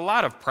 Well, there's a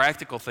lot of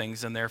practical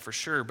things in there for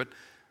sure, but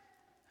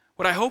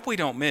what I hope we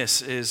don't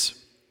miss is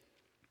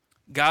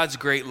God's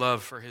great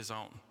love for his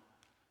own.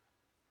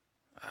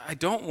 I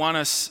don't want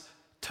us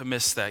to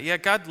miss that. Yeah,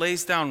 God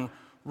lays down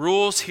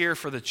rules here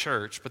for the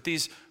church, but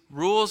these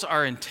rules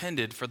are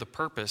intended for the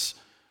purpose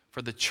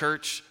for the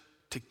church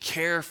to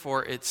care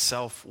for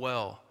itself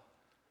well.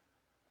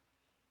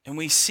 And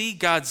we see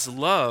God's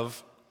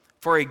love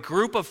for a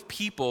group of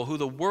people who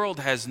the world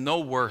has no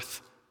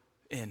worth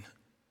in.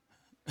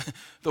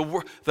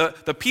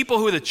 The people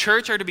who the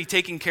church are to be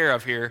taking care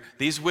of here,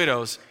 these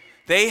widows,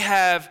 they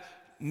have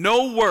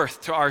no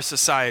worth to our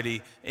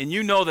society, and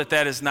you know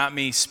that is not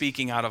me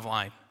speaking out of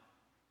line.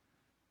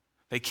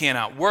 They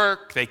cannot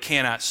work, they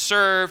cannot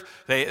serve,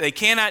 they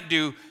cannot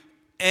do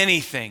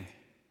anything.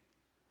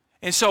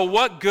 And so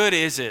what good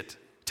is it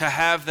to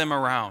have them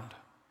around?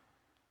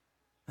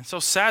 And so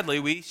sadly,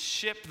 we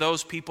ship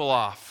those people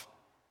off.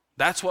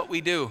 That's what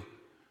we do.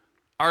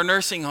 Our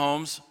nursing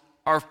homes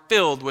are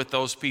filled with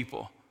those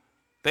people.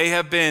 They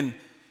have been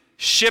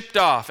shipped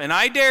off. And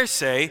I dare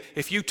say,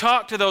 if you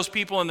talk to those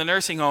people in the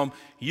nursing home,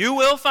 you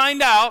will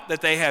find out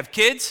that they have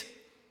kids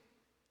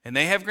and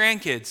they have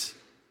grandkids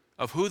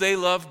of who they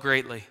love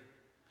greatly.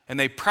 And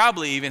they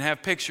probably even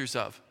have pictures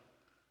of.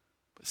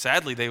 But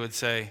sadly, they would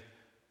say,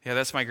 yeah,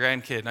 that's my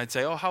grandkid. And I'd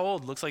say, oh, how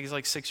old? Looks like he's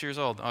like 6 years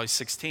old. Oh, he's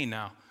 16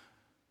 now.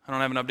 I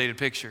don't have an updated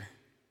picture.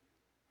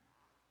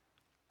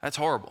 That's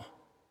horrible.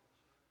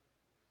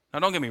 Now,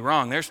 don't get me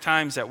wrong. There's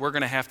times that we're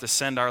going to have to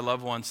send our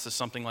loved ones to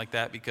something like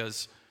that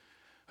because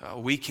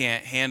we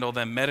can't handle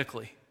them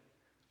medically.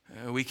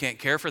 We can't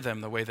care for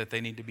them the way that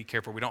they need to be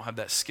cared for. We don't have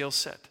that skill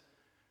set.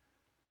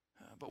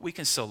 But we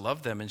can still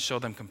love them and show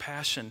them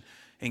compassion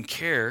and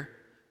care.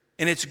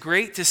 And it's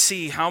great to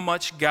see how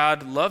much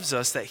God loves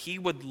us that he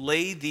would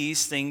lay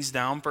these things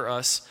down for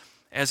us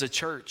as a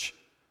church.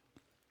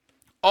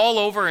 All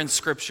over in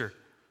Scripture,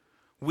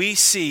 we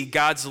see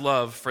God's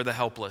love for the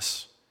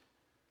helpless.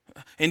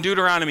 In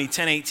Deuteronomy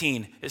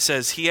 10:18, it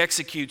says, he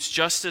executes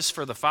justice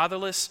for the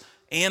fatherless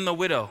and the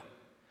widow,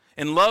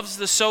 and loves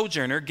the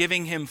sojourner,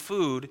 giving him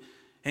food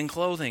and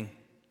clothing.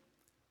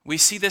 We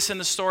see this in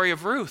the story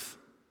of Ruth.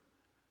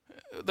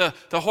 The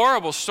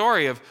horrible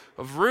story of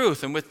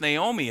Ruth and with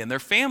Naomi, and their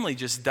family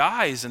just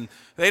dies, and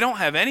they don't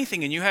have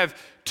anything, and you have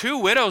two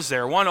widows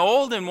there, one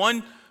old and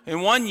one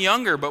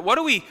younger. But what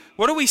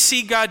do we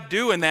see God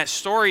do in that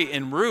story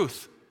in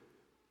Ruth?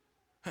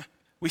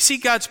 We see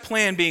God's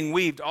plan being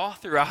weaved all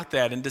throughout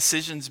that and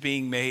decisions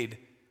being made.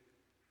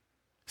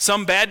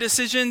 Some bad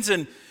decisions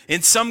and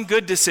some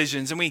good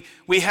decisions. And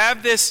we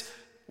have this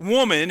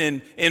woman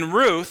in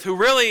Ruth who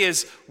really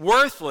is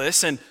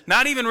worthless and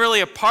not even really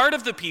a part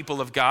of the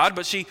people of God,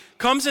 but she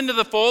comes into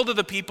the fold of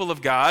the people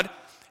of God.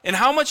 And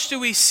how much do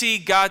we see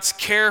God's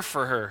care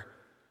for her?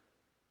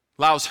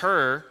 Allows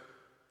her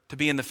to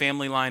be in the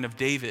family line of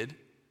David,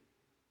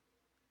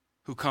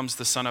 who comes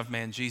the Son of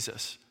Man,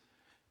 Jesus.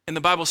 And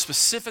the Bible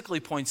specifically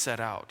points that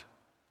out.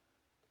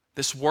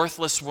 This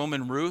worthless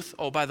woman, Ruth,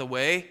 oh, by the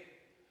way,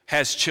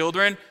 has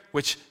children,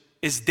 which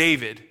is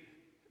David,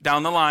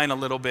 down the line a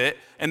little bit.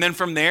 And then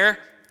from there,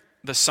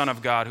 the Son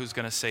of God who's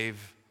going to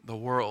save the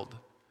world.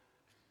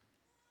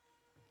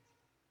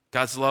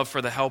 God's love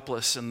for the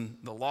helpless in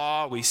the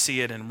law, we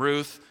see it in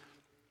Ruth.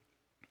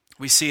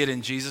 We see it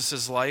in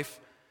Jesus' life,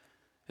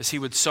 as he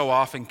would so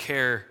often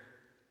care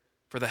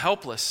for the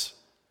helpless.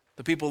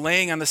 The people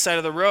laying on the side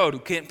of the road who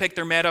can't pick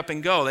their mat up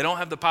and go. They don't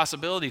have the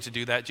possibility to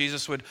do that.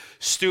 Jesus would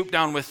stoop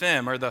down with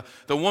them. Or the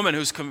woman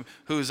who's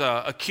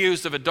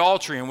accused of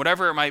adultery and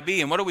whatever it might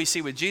be. And what do we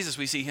see with Jesus?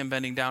 We see him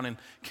bending down and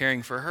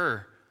caring for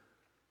her.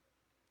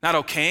 Not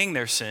okaying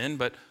their sin,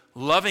 but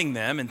loving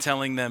them and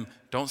telling them,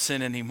 don't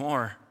sin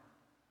anymore.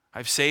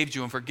 I've saved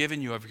you and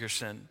forgiven you of your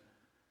sin.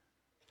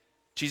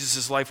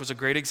 Jesus' life was a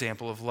great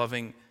example of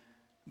loving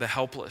the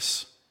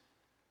helpless.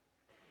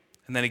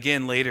 And then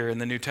again later in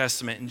the New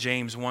Testament in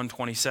James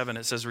 1:27,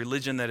 it says,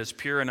 religion that is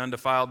pure and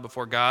undefiled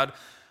before God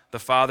the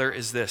Father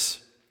is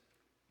this,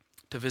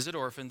 to visit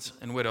orphans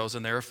and widows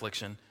in their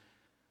affliction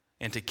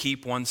and to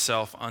keep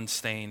oneself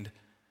unstained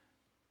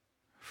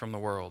from the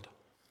world.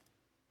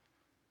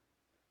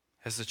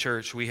 As the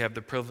church, we have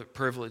the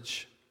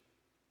privilege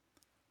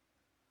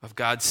of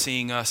God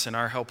seeing us in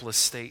our helpless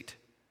state,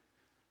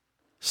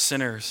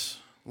 sinners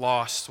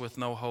lost with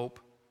no hope.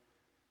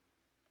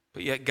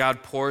 But yet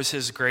God pours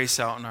his grace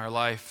out in our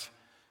life,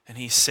 and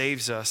he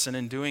saves us. And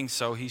in doing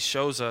so, he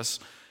shows us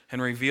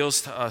and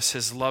reveals to us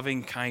his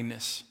loving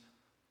kindness.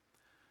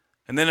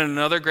 And then in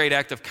another great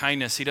act of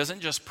kindness, he doesn't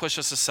just push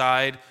us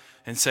aside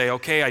and say,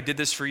 okay, I did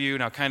this for you,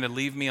 now kind of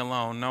leave me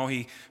alone. No,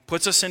 he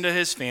puts us into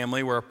his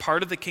family. We're a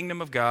part of the kingdom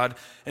of God.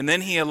 And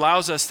then he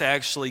allows us to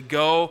actually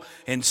go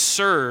and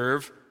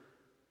serve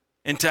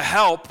and to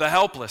help the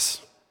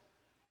helpless,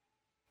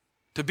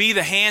 to be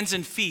the hands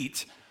and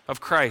feet of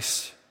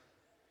Christ.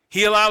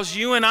 He allows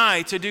you and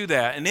I to do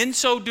that. And in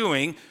so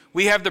doing,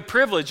 we have the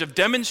privilege of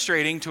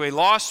demonstrating to a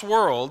lost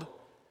world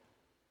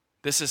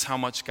this is how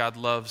much God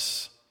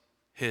loves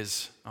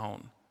his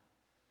own.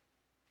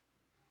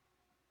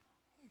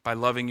 By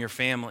loving your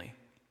family,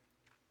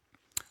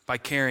 by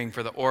caring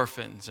for the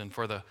orphans and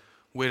for the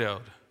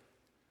widowed.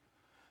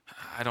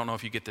 I don't know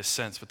if you get this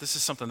sense, but this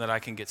is something that I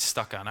can get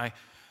stuck on.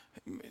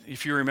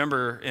 If you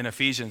remember in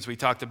Ephesians, we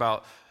talked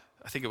about,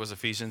 I think it was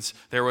Ephesians,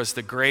 there was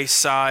the grace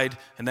side,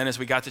 and then as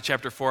we got to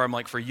chapter 4, I'm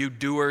like, for you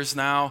doers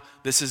now,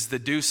 this is the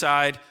do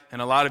side,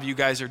 and a lot of you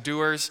guys are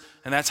doers,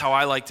 and that's how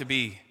I like to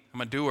be.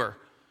 I'm a doer,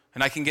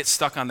 and I can get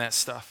stuck on that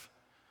stuff.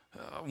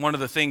 One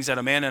of the things that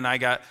Amanda and I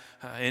got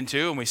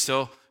into, and we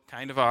still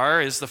kind of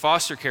are, is the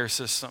foster care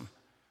system.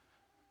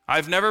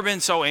 I've never been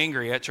so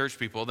angry at church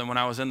people than when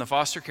I was in the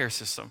foster care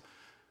system.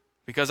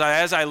 Because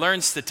as I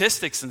learn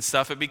statistics and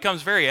stuff, it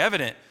becomes very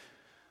evident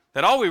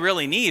that all we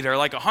really need are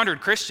like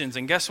 100 Christians,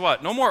 and guess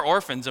what? No more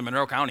orphans in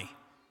Monroe County.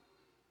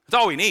 That's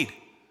all we need,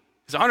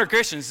 is 100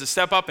 Christians to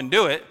step up and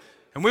do it,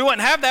 and we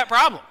wouldn't have that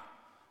problem.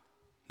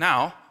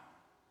 Now,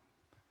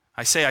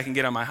 I say I can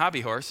get on my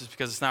hobby horse is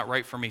because it's not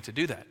right for me to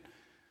do that.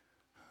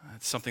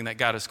 It's something that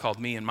God has called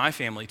me and my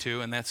family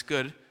to, and that's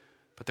good,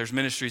 but there's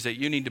ministries that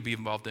you need to be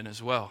involved in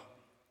as well.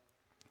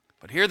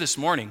 But here this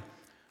morning,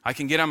 I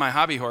can get on my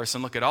hobby horse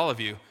and look at all of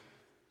you,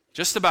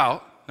 just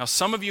about. Now,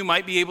 some of you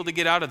might be able to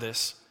get out of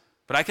this,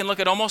 but I can look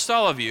at almost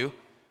all of you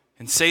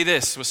and say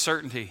this with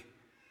certainty.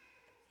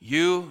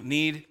 You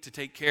need to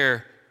take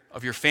care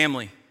of your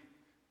family.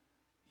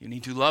 You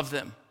need to love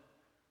them.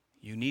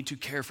 You need to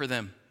care for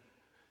them.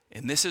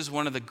 And this is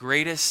one of the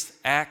greatest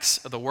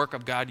acts of the work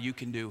of God you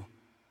can do.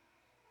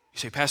 You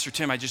say, Pastor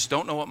Tim, I just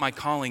don't know what my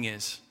calling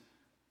is.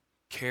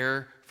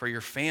 Care for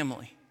your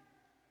family.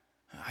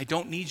 I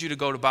don't need you to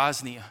go to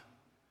Bosnia.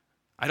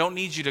 I don't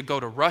need you to go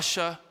to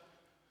Russia.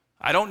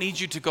 I don't need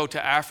you to go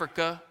to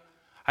Africa.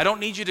 I don't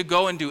need you to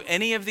go and do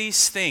any of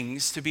these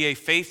things to be a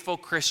faithful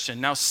Christian.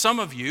 Now, some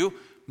of you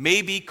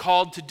may be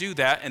called to do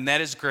that, and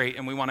that is great,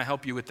 and we want to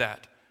help you with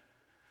that.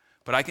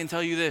 But I can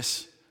tell you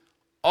this,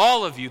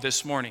 all of you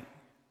this morning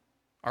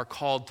are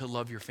called to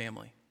love your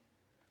family.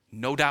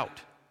 No doubt.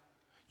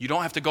 You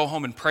don't have to go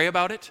home and pray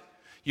about it.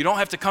 You don't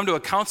have to come to a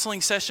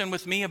counseling session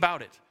with me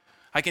about it.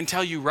 I can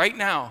tell you right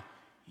now,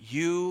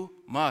 you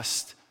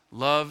must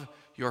love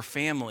your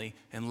family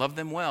and love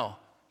them well,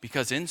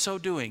 because in so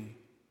doing,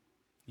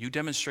 you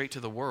demonstrate to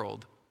the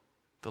world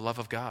the love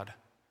of God.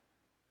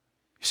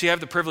 You see, I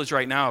have the privilege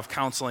right now of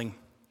counseling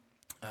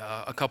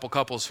a couple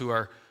couples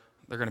they're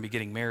going to be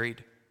getting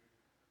married.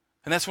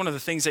 And that's one of the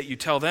things that you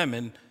tell them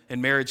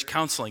in marriage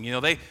counseling. You know,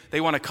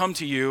 they want to come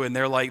to you and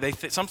they're like,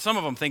 some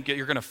of them think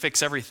you're going to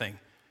fix everything.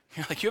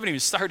 You're like, you haven't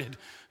even started.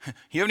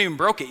 You haven't even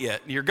broke it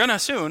yet. You're going to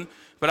soon,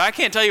 but I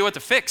can't tell you what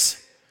to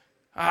fix.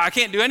 I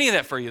can't do any of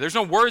that for you. There's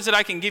no words that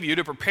I can give you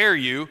to prepare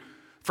you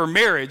for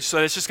marriage so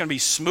that it's just going to be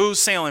smooth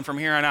sailing from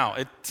here on out.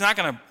 It's not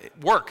going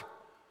to work.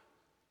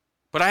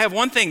 But I have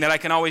one thing that I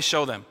can always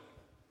show them.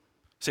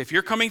 Say, if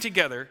you're coming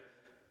together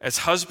as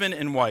husband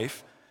and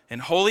wife in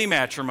holy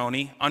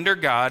matrimony under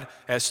God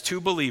as two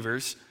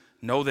believers,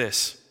 know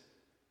this.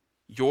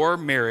 Your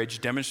marriage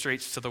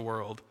demonstrates to the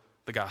world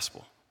the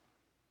gospel.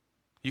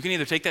 You can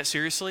either take that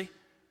seriously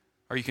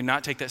or you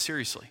cannot take that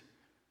seriously.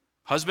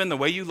 Husband, the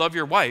way you love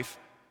your wife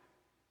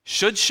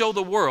should show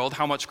the world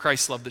how much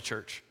Christ loved the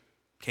church.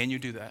 Can you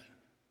do that?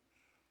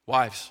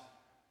 Wives,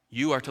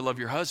 you are to love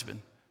your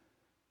husband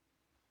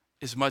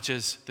as much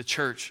as the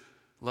church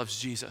loves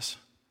Jesus.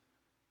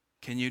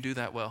 Can you do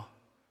that well?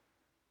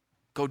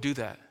 Go do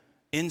that.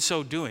 In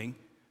so doing,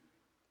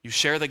 you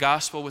share the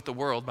gospel with the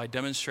world by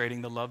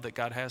demonstrating the love that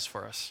God has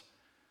for us.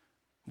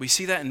 We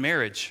see that in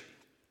marriage.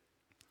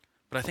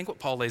 But I think what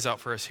Paul lays out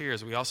for us here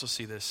is we also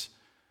see this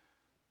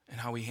in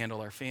how we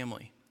handle our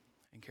family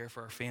and care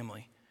for our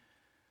family.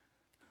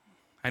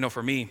 I know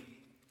for me,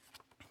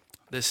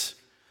 this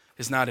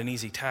is not an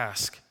easy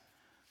task.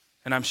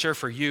 And I'm sure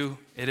for you,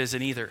 it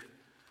isn't either.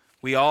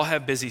 We all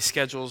have busy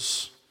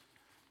schedules.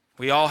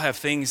 We all have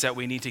things that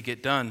we need to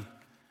get done.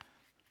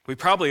 We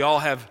probably all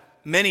have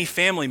many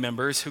family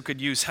members who could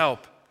use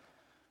help.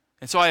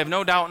 And so I have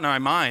no doubt in my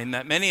mind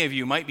that many of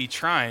you might be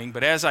trying,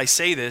 but as I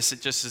say this,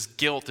 it just as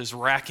guilt is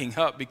racking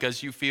up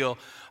because you feel,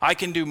 I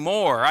can do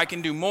more, I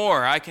can do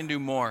more, I can do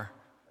more.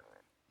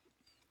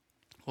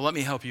 Well, let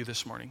me help you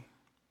this morning.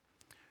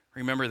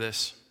 Remember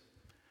this.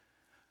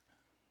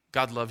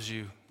 God loves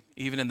you,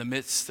 even in the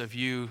midst of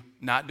you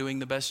not doing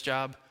the best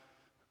job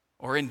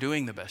or in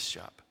doing the best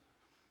job.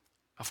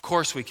 Of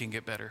course we can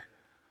get better.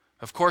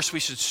 Of course we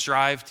should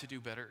strive to do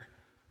better.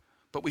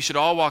 But we should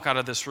all walk out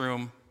of this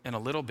room in a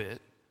little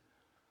bit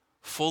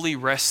fully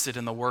rested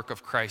in the work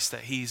of Christ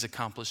that he's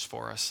accomplished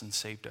for us and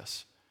saved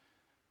us.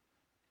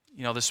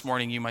 You know, this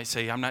morning you might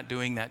say, I'm not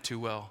doing that too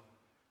well.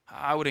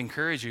 I would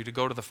encourage you to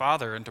go to the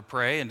Father and to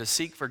pray and to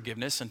seek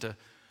forgiveness and to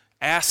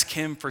ask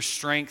him for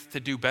strength to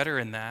do better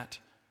in that.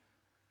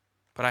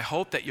 But I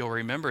hope that you'll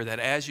remember that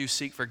as you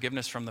seek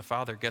forgiveness from the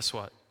Father, guess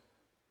what?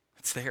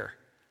 It's there.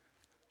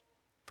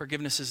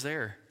 Forgiveness is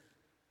there.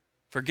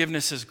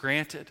 Forgiveness is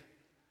granted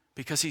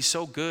because he's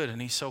so good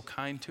and he's so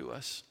kind to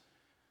us.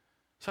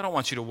 So I don't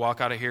want you to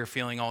walk out of here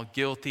feeling all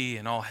guilty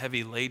and all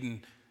heavy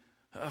laden.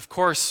 Of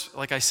course,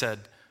 like I said,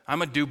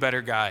 I'm a do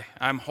better guy.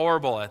 I'm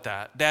horrible at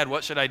that. Dad,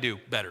 what should I do?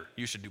 Better.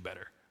 You should do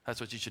better.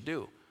 That's what you should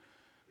do.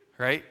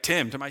 Right?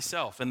 Tim, to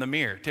myself in the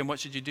mirror. Tim, what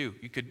should you do?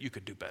 You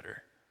could do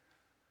better.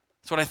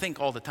 That's what I think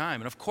all the time.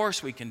 And of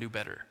course we can do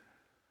better.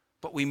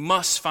 But we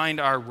must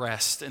find our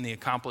rest in the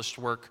accomplished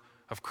work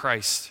of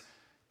Christ,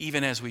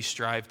 even as we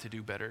strive to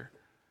do better,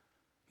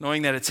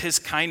 knowing that it's his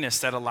kindness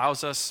that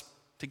allows us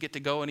to get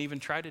to go and even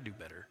try to do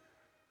better.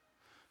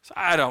 So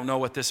I don't know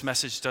what this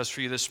message does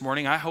for you this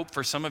morning. I hope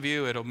for some of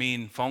you it'll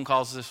mean phone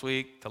calls this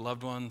week to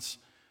loved ones,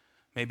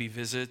 maybe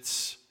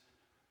visits,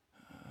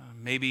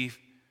 maybe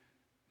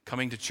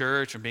coming to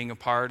church and being a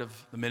part of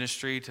the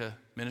ministry to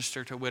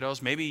minister to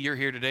widows. Maybe you're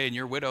here today and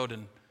you're widowed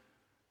and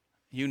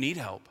you need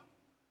help.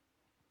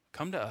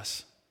 Come to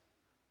us.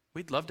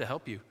 We'd love to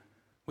help you.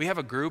 We have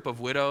a group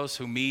of widows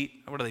who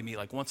meet, what do they meet,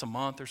 like once a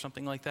month or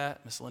something like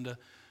that? Miss Linda,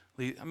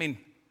 I mean,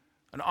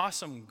 an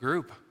awesome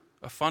group,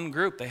 a fun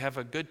group. They have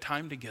a good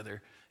time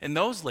together. And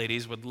those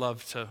ladies would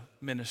love to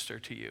minister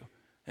to you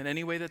in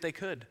any way that they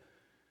could.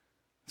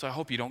 So I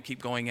hope you don't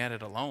keep going at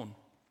it alone.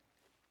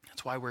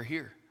 That's why we're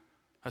here.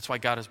 That's why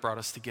God has brought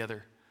us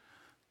together.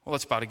 Well,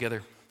 let's bow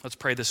together. Let's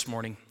pray this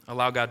morning.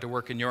 Allow God to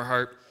work in your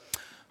heart.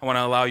 I want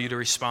to allow you to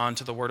respond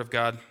to the Word of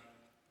God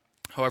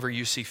however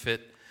you see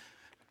fit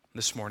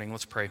this morning.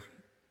 Let's pray.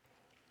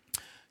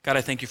 God,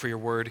 I thank you for your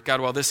word. God,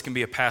 while this can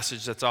be a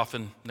passage that's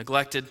often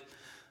neglected,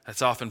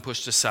 that's often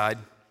pushed aside,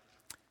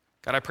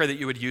 God, I pray that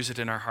you would use it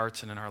in our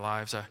hearts and in our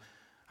lives.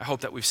 I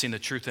hope that we've seen the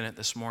truth in it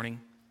this morning.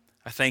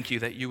 I thank you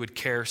that you would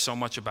care so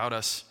much about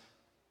us,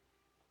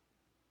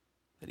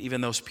 that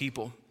even those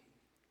people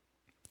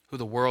who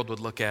the world would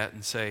look at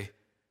and say,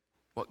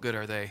 what good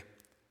are they?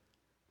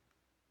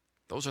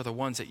 Those are the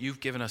ones that you've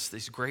given us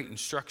these great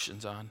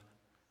instructions on,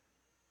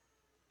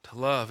 to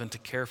love and to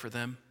care for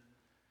them.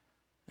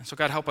 And so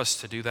God, help us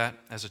to do that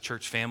as a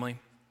church family.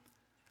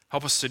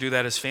 Help us to do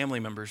that as family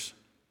members.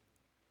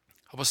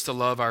 Help us to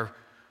love our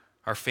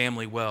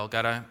family well.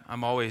 God,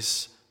 I'm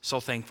always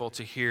so thankful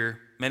to hear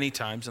many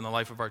times in the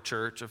life of our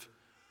church of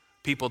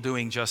people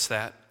doing just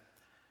that,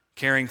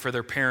 caring for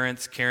their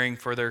parents, caring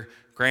for their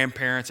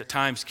grandparents, at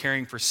times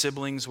caring for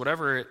siblings,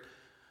 whatever it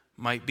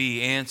might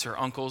be, aunts or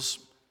uncles.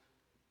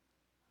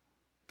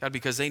 God,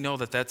 because they know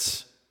that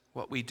that's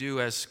what we do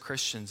as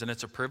Christians, and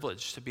it's a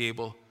privilege to be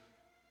able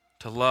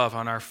to love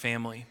on our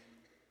family.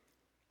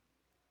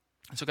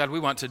 And so, God, we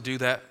want to do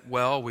that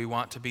well. We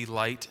want to be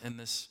light in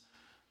this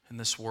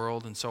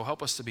world, and so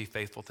help us to be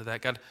faithful to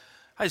that. God,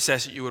 I just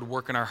ask that you would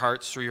work in our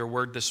hearts through your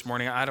word this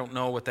morning. I don't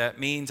know what that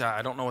means.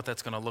 I don't know what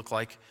that's going to look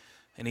like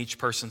in each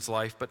person's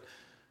life, but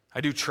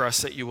I do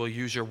trust that you will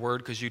use your word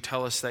because you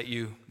tell us that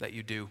you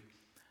do.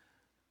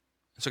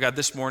 So, God,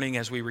 this morning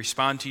as we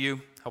respond to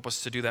you, help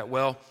us to do that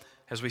well.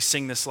 As we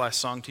sing this last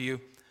song to you,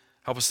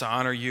 help us to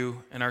honor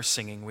you in our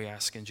singing, we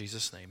ask in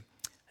Jesus' name.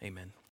 Amen.